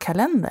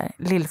ljudkalender,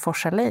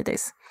 Lillforsa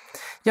Ladies.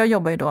 Jag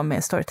jobbar ju då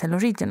med Storytel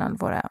Original,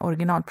 våra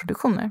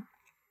originalproduktioner.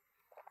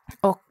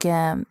 Och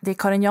det är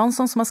Karin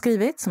Jansson som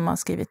har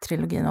skrivit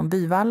trilogin om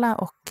Byvalla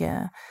och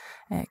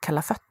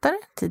Kalla fötter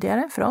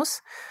tidigare för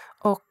oss.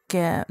 Och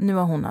nu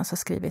har hon alltså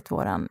skrivit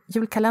våran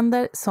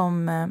julkalender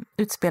som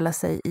utspelar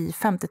sig i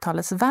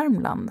 50-talets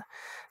Värmland,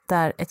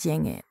 där ett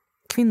gäng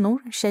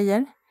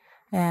tjejer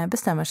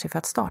bestämmer sig för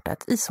att starta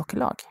ett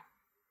ishockeylag.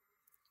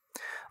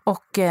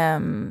 Och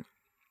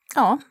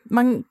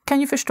man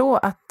kan ju förstå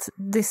att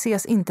det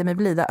ses inte med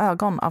blida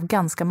ögon av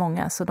ganska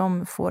många, så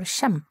de får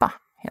kämpa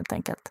helt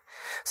enkelt.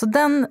 Så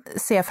den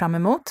ser jag fram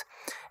emot.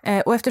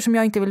 Och eftersom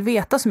jag inte vill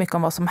veta så mycket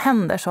om vad som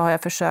händer, så har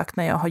jag försökt,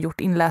 när jag har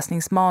gjort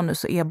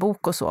inläsningsmanus och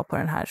e-bok och så på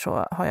den här,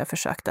 så har jag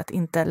försökt att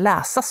inte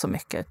läsa så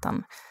mycket,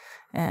 utan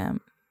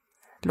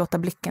låta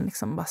blicken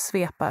liksom bara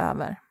svepa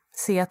över.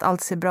 Se att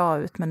allt ser bra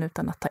ut, men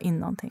utan att ta in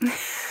någonting.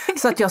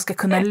 Så att jag ska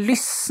kunna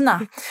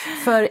lyssna.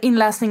 För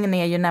inläsningen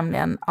är ju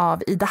nämligen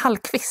av Ida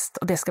Hallqvist,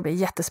 och det ska bli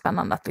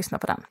jättespännande att lyssna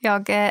på den.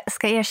 Jag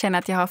ska erkänna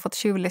att jag har fått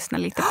tjuvlyssna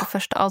lite på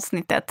första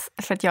avsnittet,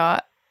 för att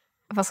jag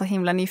var så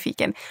himla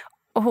nyfiken.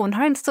 Och hon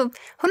har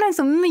en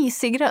så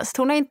mysig röst.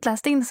 Hon har inte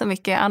läst in så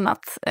mycket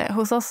annat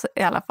hos oss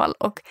i alla fall.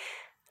 Och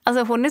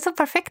alltså hon är så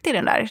perfekt i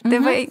den där.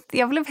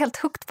 Jag blev helt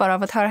hooked bara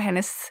av att höra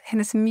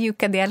hennes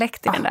mjuka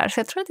dialekt i den där. Så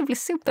jag tror att det blir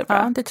superbra.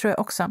 Ja, det tror jag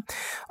också.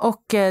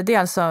 Och det är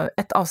alltså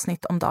ett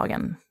avsnitt om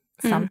dagen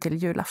fram till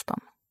julafton.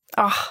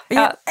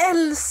 Jag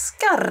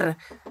älskar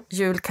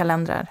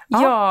julkalendrar.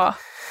 Ja.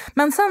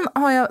 Men sen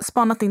har jag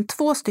spanat in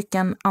 2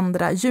 stycken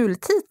andra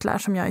jultitlar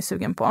som jag är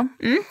sugen på.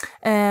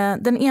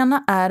 Den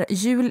ena är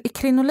Jul i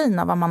krinolin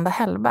av Amanda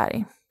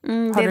Hellberg.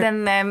 Det är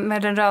den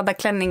med den röda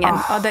klänningen.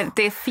 Ja,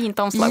 det är fint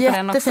omslag på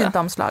den också. Jättefint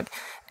omslag.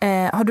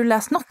 Har du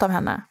läst något av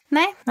henne?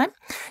 Nej.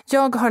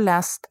 Jag har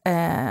läst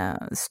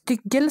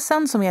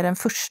Styggelsen, som är den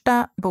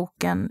första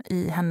boken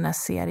i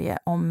hennes serie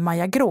om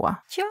Maja Grå,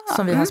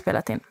 som vi har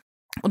spelat in.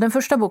 Och den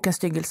första boken,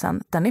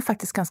 Styggelsen, den är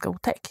faktiskt ganska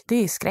otäck.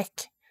 Det är skräck.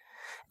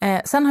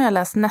 Sen har jag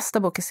läst nästa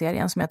bok i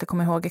serien som jag inte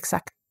kommer ihåg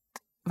exakt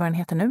vad den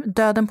heter nu.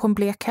 Döden på en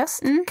blek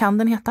häst, kan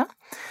den heta.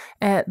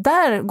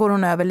 Där går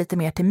hon över lite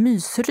mer till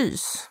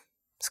mysrys,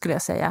 skulle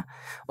jag säga.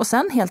 Och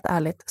sen, helt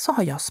ärligt, så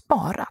har jag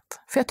sparat.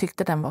 För jag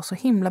tyckte den var så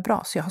himla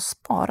bra, så jag har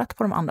sparat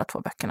på de andra 2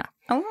 böckerna.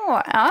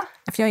 Ja.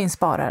 För jag är en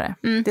sparare.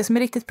 Det som är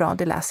riktigt bra,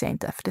 det läser jag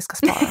inte, för det ska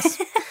sparas.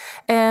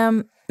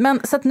 Men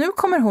så att nu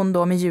kommer hon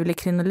då med Jul i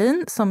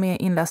krinolin, som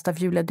är inläst av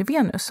Julia de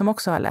Venus, som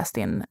också har läst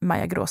in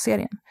Maja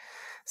Grå-serien.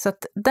 Så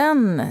att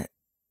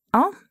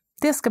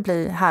det ska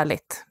bli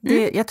härligt.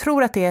 Jag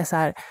tror att det är så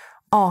här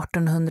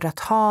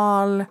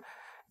 1800-tal,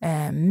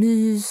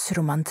 mys,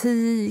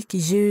 romantik,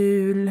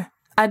 jul.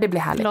 Det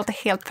blir härligt. Det låter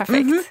helt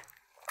perfekt.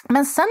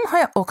 Men sen har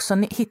jag också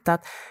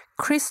hittat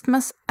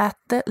Christmas at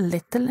the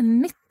Little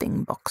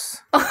Knitting Box.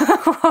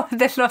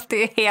 Det låter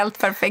ju helt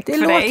perfekt för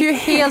dig. Det låter ju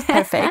helt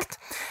perfekt.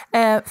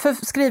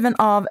 Skriven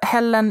av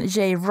Helen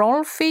J.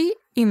 Rolfe,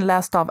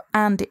 inläst av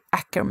Andy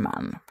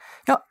Ackerman.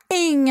 Jag har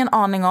ingen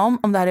aning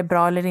om det här är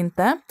bra eller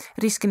inte.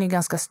 Risken är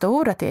ganska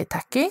stor att det är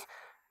tacky.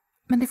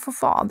 Men det får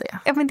vara det.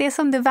 Ja, men det är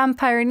som The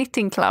Vampire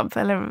Knitting Club.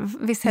 Eller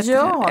visst heter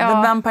det?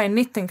 The Vampire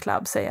Knitting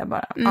Club säger jag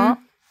bara. Ja.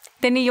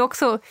 Den är ju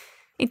också,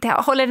 inte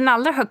håller den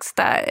allra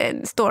högsta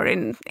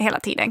storyn hela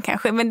tiden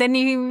kanske. Men den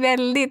är ju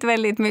väldigt,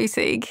 väldigt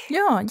mysig.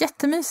 Ja,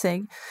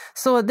 jättemysig.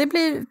 Så det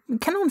blir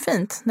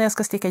kanonfint när jag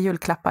ska sticka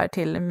julklappar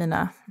till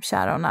mina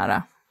kära och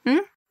nära.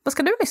 Vad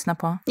ska du lyssna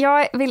på?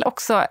 Jag vill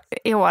också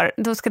i år,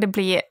 då ska det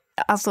bli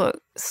alltså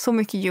så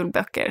mycket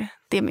julböcker.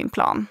 Det är min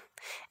plan.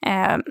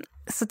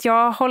 Så att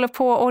jag håller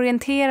på att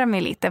orientera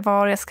mig lite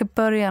var jag ska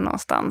börja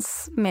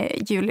någonstans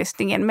med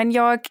jullyssningen. Men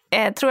jag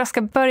tror jag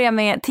ska börja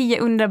med 10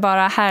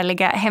 underbara,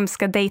 härliga,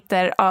 hemska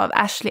dejter av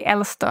Ashley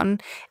Elston.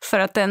 För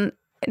att den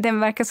den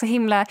verkar så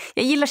himla...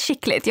 Jag gillar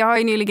chicklit. Jag har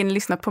ju nyligen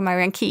lyssnat på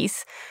Marianne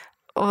Keyes.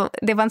 Och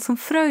det var en sån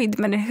fröjd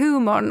med den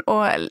humorn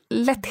och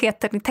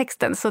lättheten i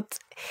texten. Så att,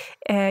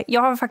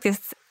 jag har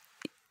faktiskt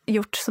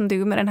gjort som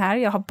du med den här.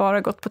 Jag har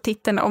bara gått på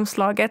titeln och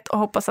omslaget och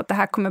hoppas att det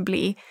här kommer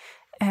bli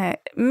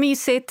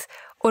mysigt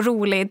och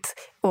roligt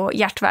och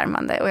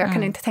hjärtvärmande. Och jag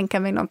kan inte tänka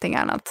mig någonting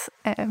annat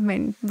med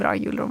en bra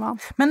julroman.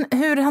 Men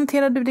hur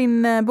hanterar du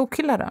din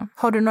bokhylla då?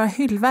 Har du några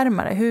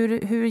hyllvärmare?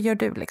 Hur gör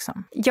du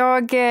liksom?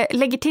 Jag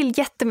lägger till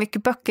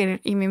jättemycket böcker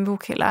i min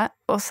bokhylla.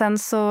 Och sen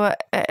så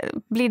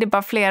blir det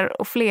bara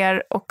fler och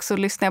fler. Och så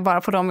lyssnar jag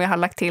bara på dem jag har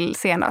lagt till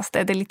senast. Det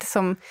är lite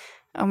som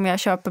om jag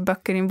köper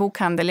böcker i en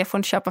bokhandel. Jag får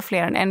inte köpa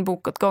fler än en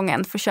bok åt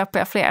gången. För köper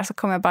jag fler så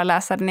kommer jag bara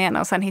läsa den ena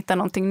och sen hitta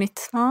någonting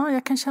nytt. Ja,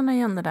 jag kan känna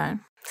igen det där.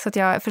 Så att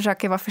jag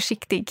försöker vara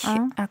försiktig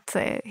att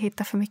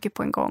hitta för mycket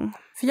på en gång.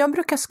 För jag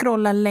brukar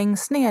scrolla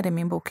längst ner i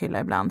min bokhylla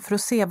ibland för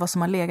att se vad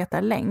som har legat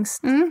där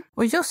längst.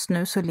 Och just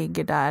nu så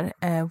ligger där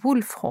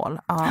Wolf Hall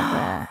av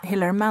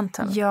Hilary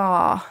Mantel.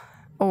 Ja,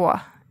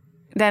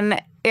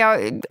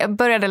 jag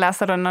började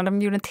läsa den när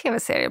de gjorde en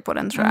tv-serie på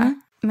den tror jag.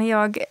 Men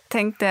jag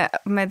tänkte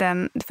med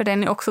den, för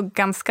den är också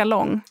ganska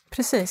lång.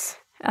 Precis.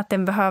 Att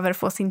den behöver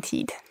få sin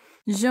tid.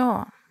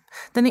 Ja,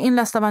 den är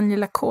inläst av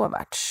Angela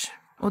Kovacs.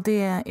 Och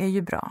det är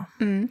ju bra.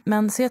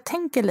 Men så jag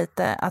tänker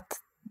lite att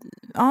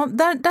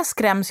där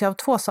skräms jag av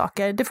två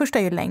saker. Det första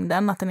är ju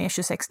längden, att den är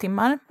 26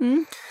 timmar.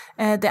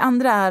 Det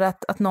andra är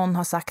att någon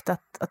har sagt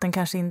att den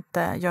kanske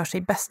inte gör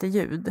sig bäst i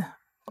ljud.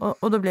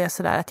 Och då blir jag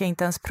sådär att jag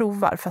inte ens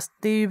provar. Fast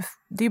det är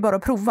ju bara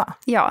att prova.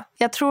 Ja,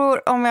 jag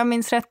tror om jag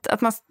minns rätt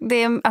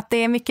att det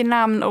är mycket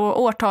namn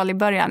och årtal i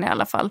början i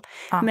alla fall.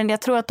 Ja. Men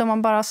jag tror att om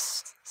man bara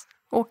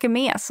åker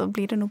med så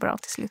blir det nog bra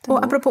till slut.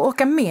 Och apropå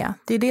åka med,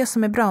 det är det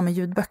som är bra med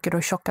ljudböcker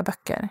och tjocka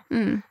böcker.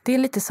 Det är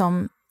lite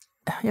som,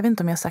 jag vet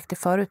inte om jag har sagt det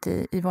förut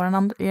i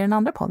den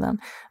andra podden,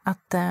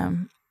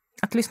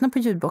 att lyssna på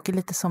ljudbok är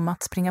lite som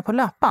att springa på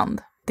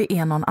löpband. Det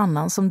är någon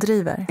annan som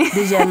driver.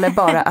 Det gäller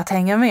bara att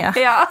hänga med.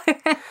 Ja.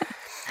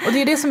 Och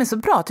det är det som är så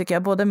bra tycker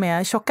jag, både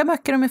med tjocka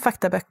böcker och med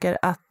faktaböcker,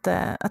 att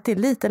det är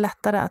lite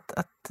lättare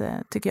att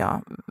tycker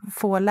jag,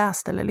 få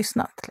läst eller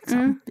lyssnat.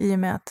 Liksom. I och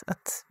med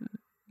att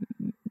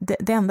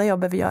det enda jag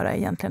behöver göra är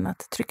egentligen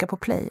att trycka på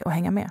play och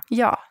hänga med.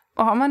 Ja,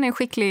 och har man en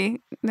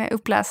skicklig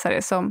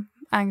uppläsare som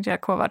Angela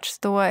Kovacs,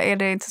 då är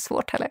det inte så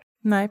svårt heller.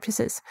 Nej,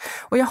 precis.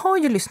 Och jag har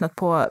ju lyssnat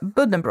på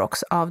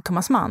Buddenbrooks av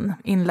Thomas Mann,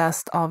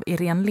 inläst av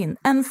Irene Lind.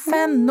 En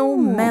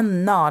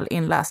fenomenal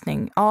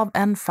inläsning av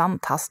en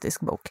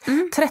fantastisk bok.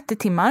 30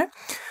 timmar.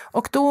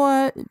 Och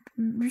då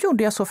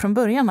gjorde jag så från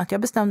början att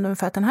jag bestämde mig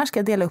för att den här ska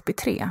jag dela upp i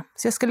 3.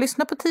 Så jag ska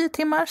lyssna på 10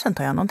 timmar, sen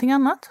tar jag någonting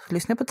annat.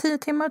 Lyssna på 10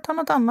 timmar, tar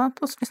något annat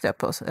och så lyssnar jag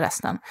på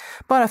resten.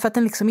 Bara för att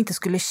den liksom inte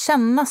skulle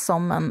kännas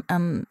som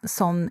en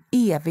sån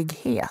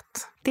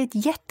evighet. Det är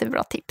ett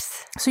jättebra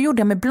tips. Så gjorde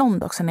jag med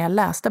Blond också när jag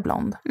läste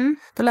Blond.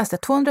 Då läste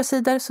jag 200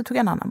 sidor så tog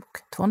jag en annan bok.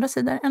 200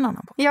 sidor, en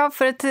annan bok. Ja,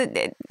 för att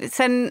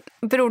sen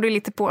beror det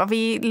lite på.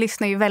 Vi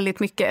lyssnar ju väldigt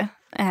mycket,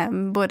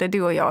 både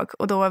du och jag.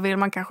 Och då vill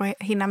man kanske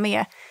hinna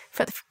med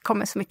för att det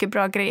kommer så mycket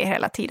bra grejer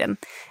hela tiden.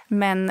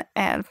 Men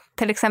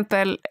till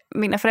exempel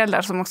mina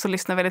föräldrar som också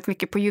lyssnar väldigt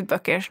mycket på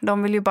ljudböcker.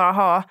 De vill ju bara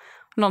ha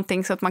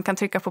någonting så att man kan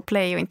trycka på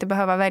play och inte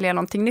behöva välja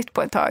någonting nytt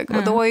på ett tag.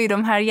 Och då är ju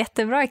de här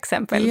jättebra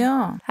exempel.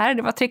 Ja. Här är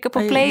det bara att trycka på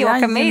play och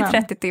åka med i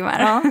 30 timmar.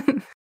 Ja.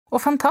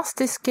 Och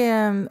fantastisk,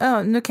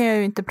 nu kan jag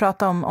ju inte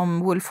prata om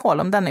Wolf Hall,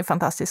 om den är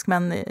fantastisk,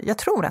 men jag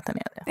tror att den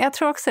är det. Jag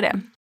tror också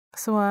det.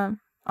 Så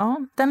ja,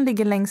 den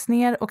ligger längst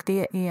ner och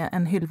det är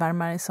en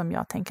hyllvärmare som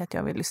jag tänker att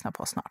jag vill lyssna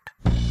på snart.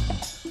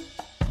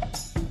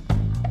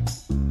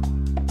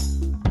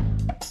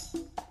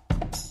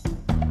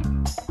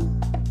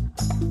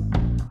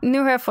 Nu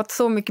har jag fått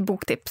så mycket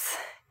boktips.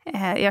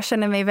 Jag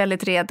känner mig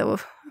väldigt redo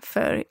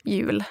för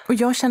jul. Och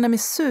jag känner mig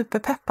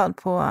superpeppad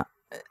på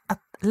att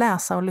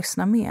läsa och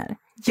lyssna mer.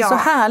 Det är så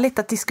härligt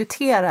att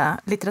diskutera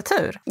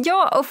litteratur.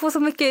 Ja, och få så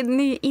mycket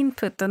ny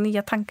input och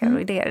nya tankar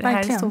och idéer.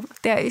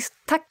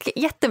 Tack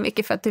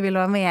jättemycket för att du ville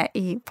vara med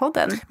i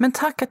podden. Men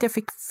tack att jag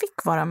fick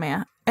vara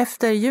med.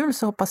 Efter jul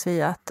så hoppas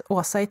vi att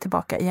Åsa är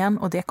tillbaka igen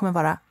och det kommer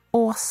vara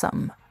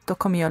awesome. Då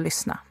kommer jag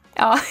lyssna.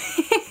 Ja,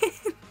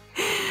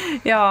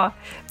 ja.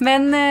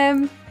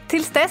 Men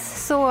tills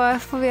dess så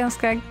får vi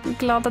önska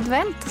glad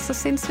advent och så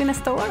syns vi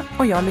nästa år.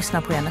 Och jag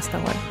lyssnar på er nästa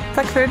år.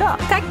 Tack för idag.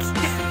 Tack.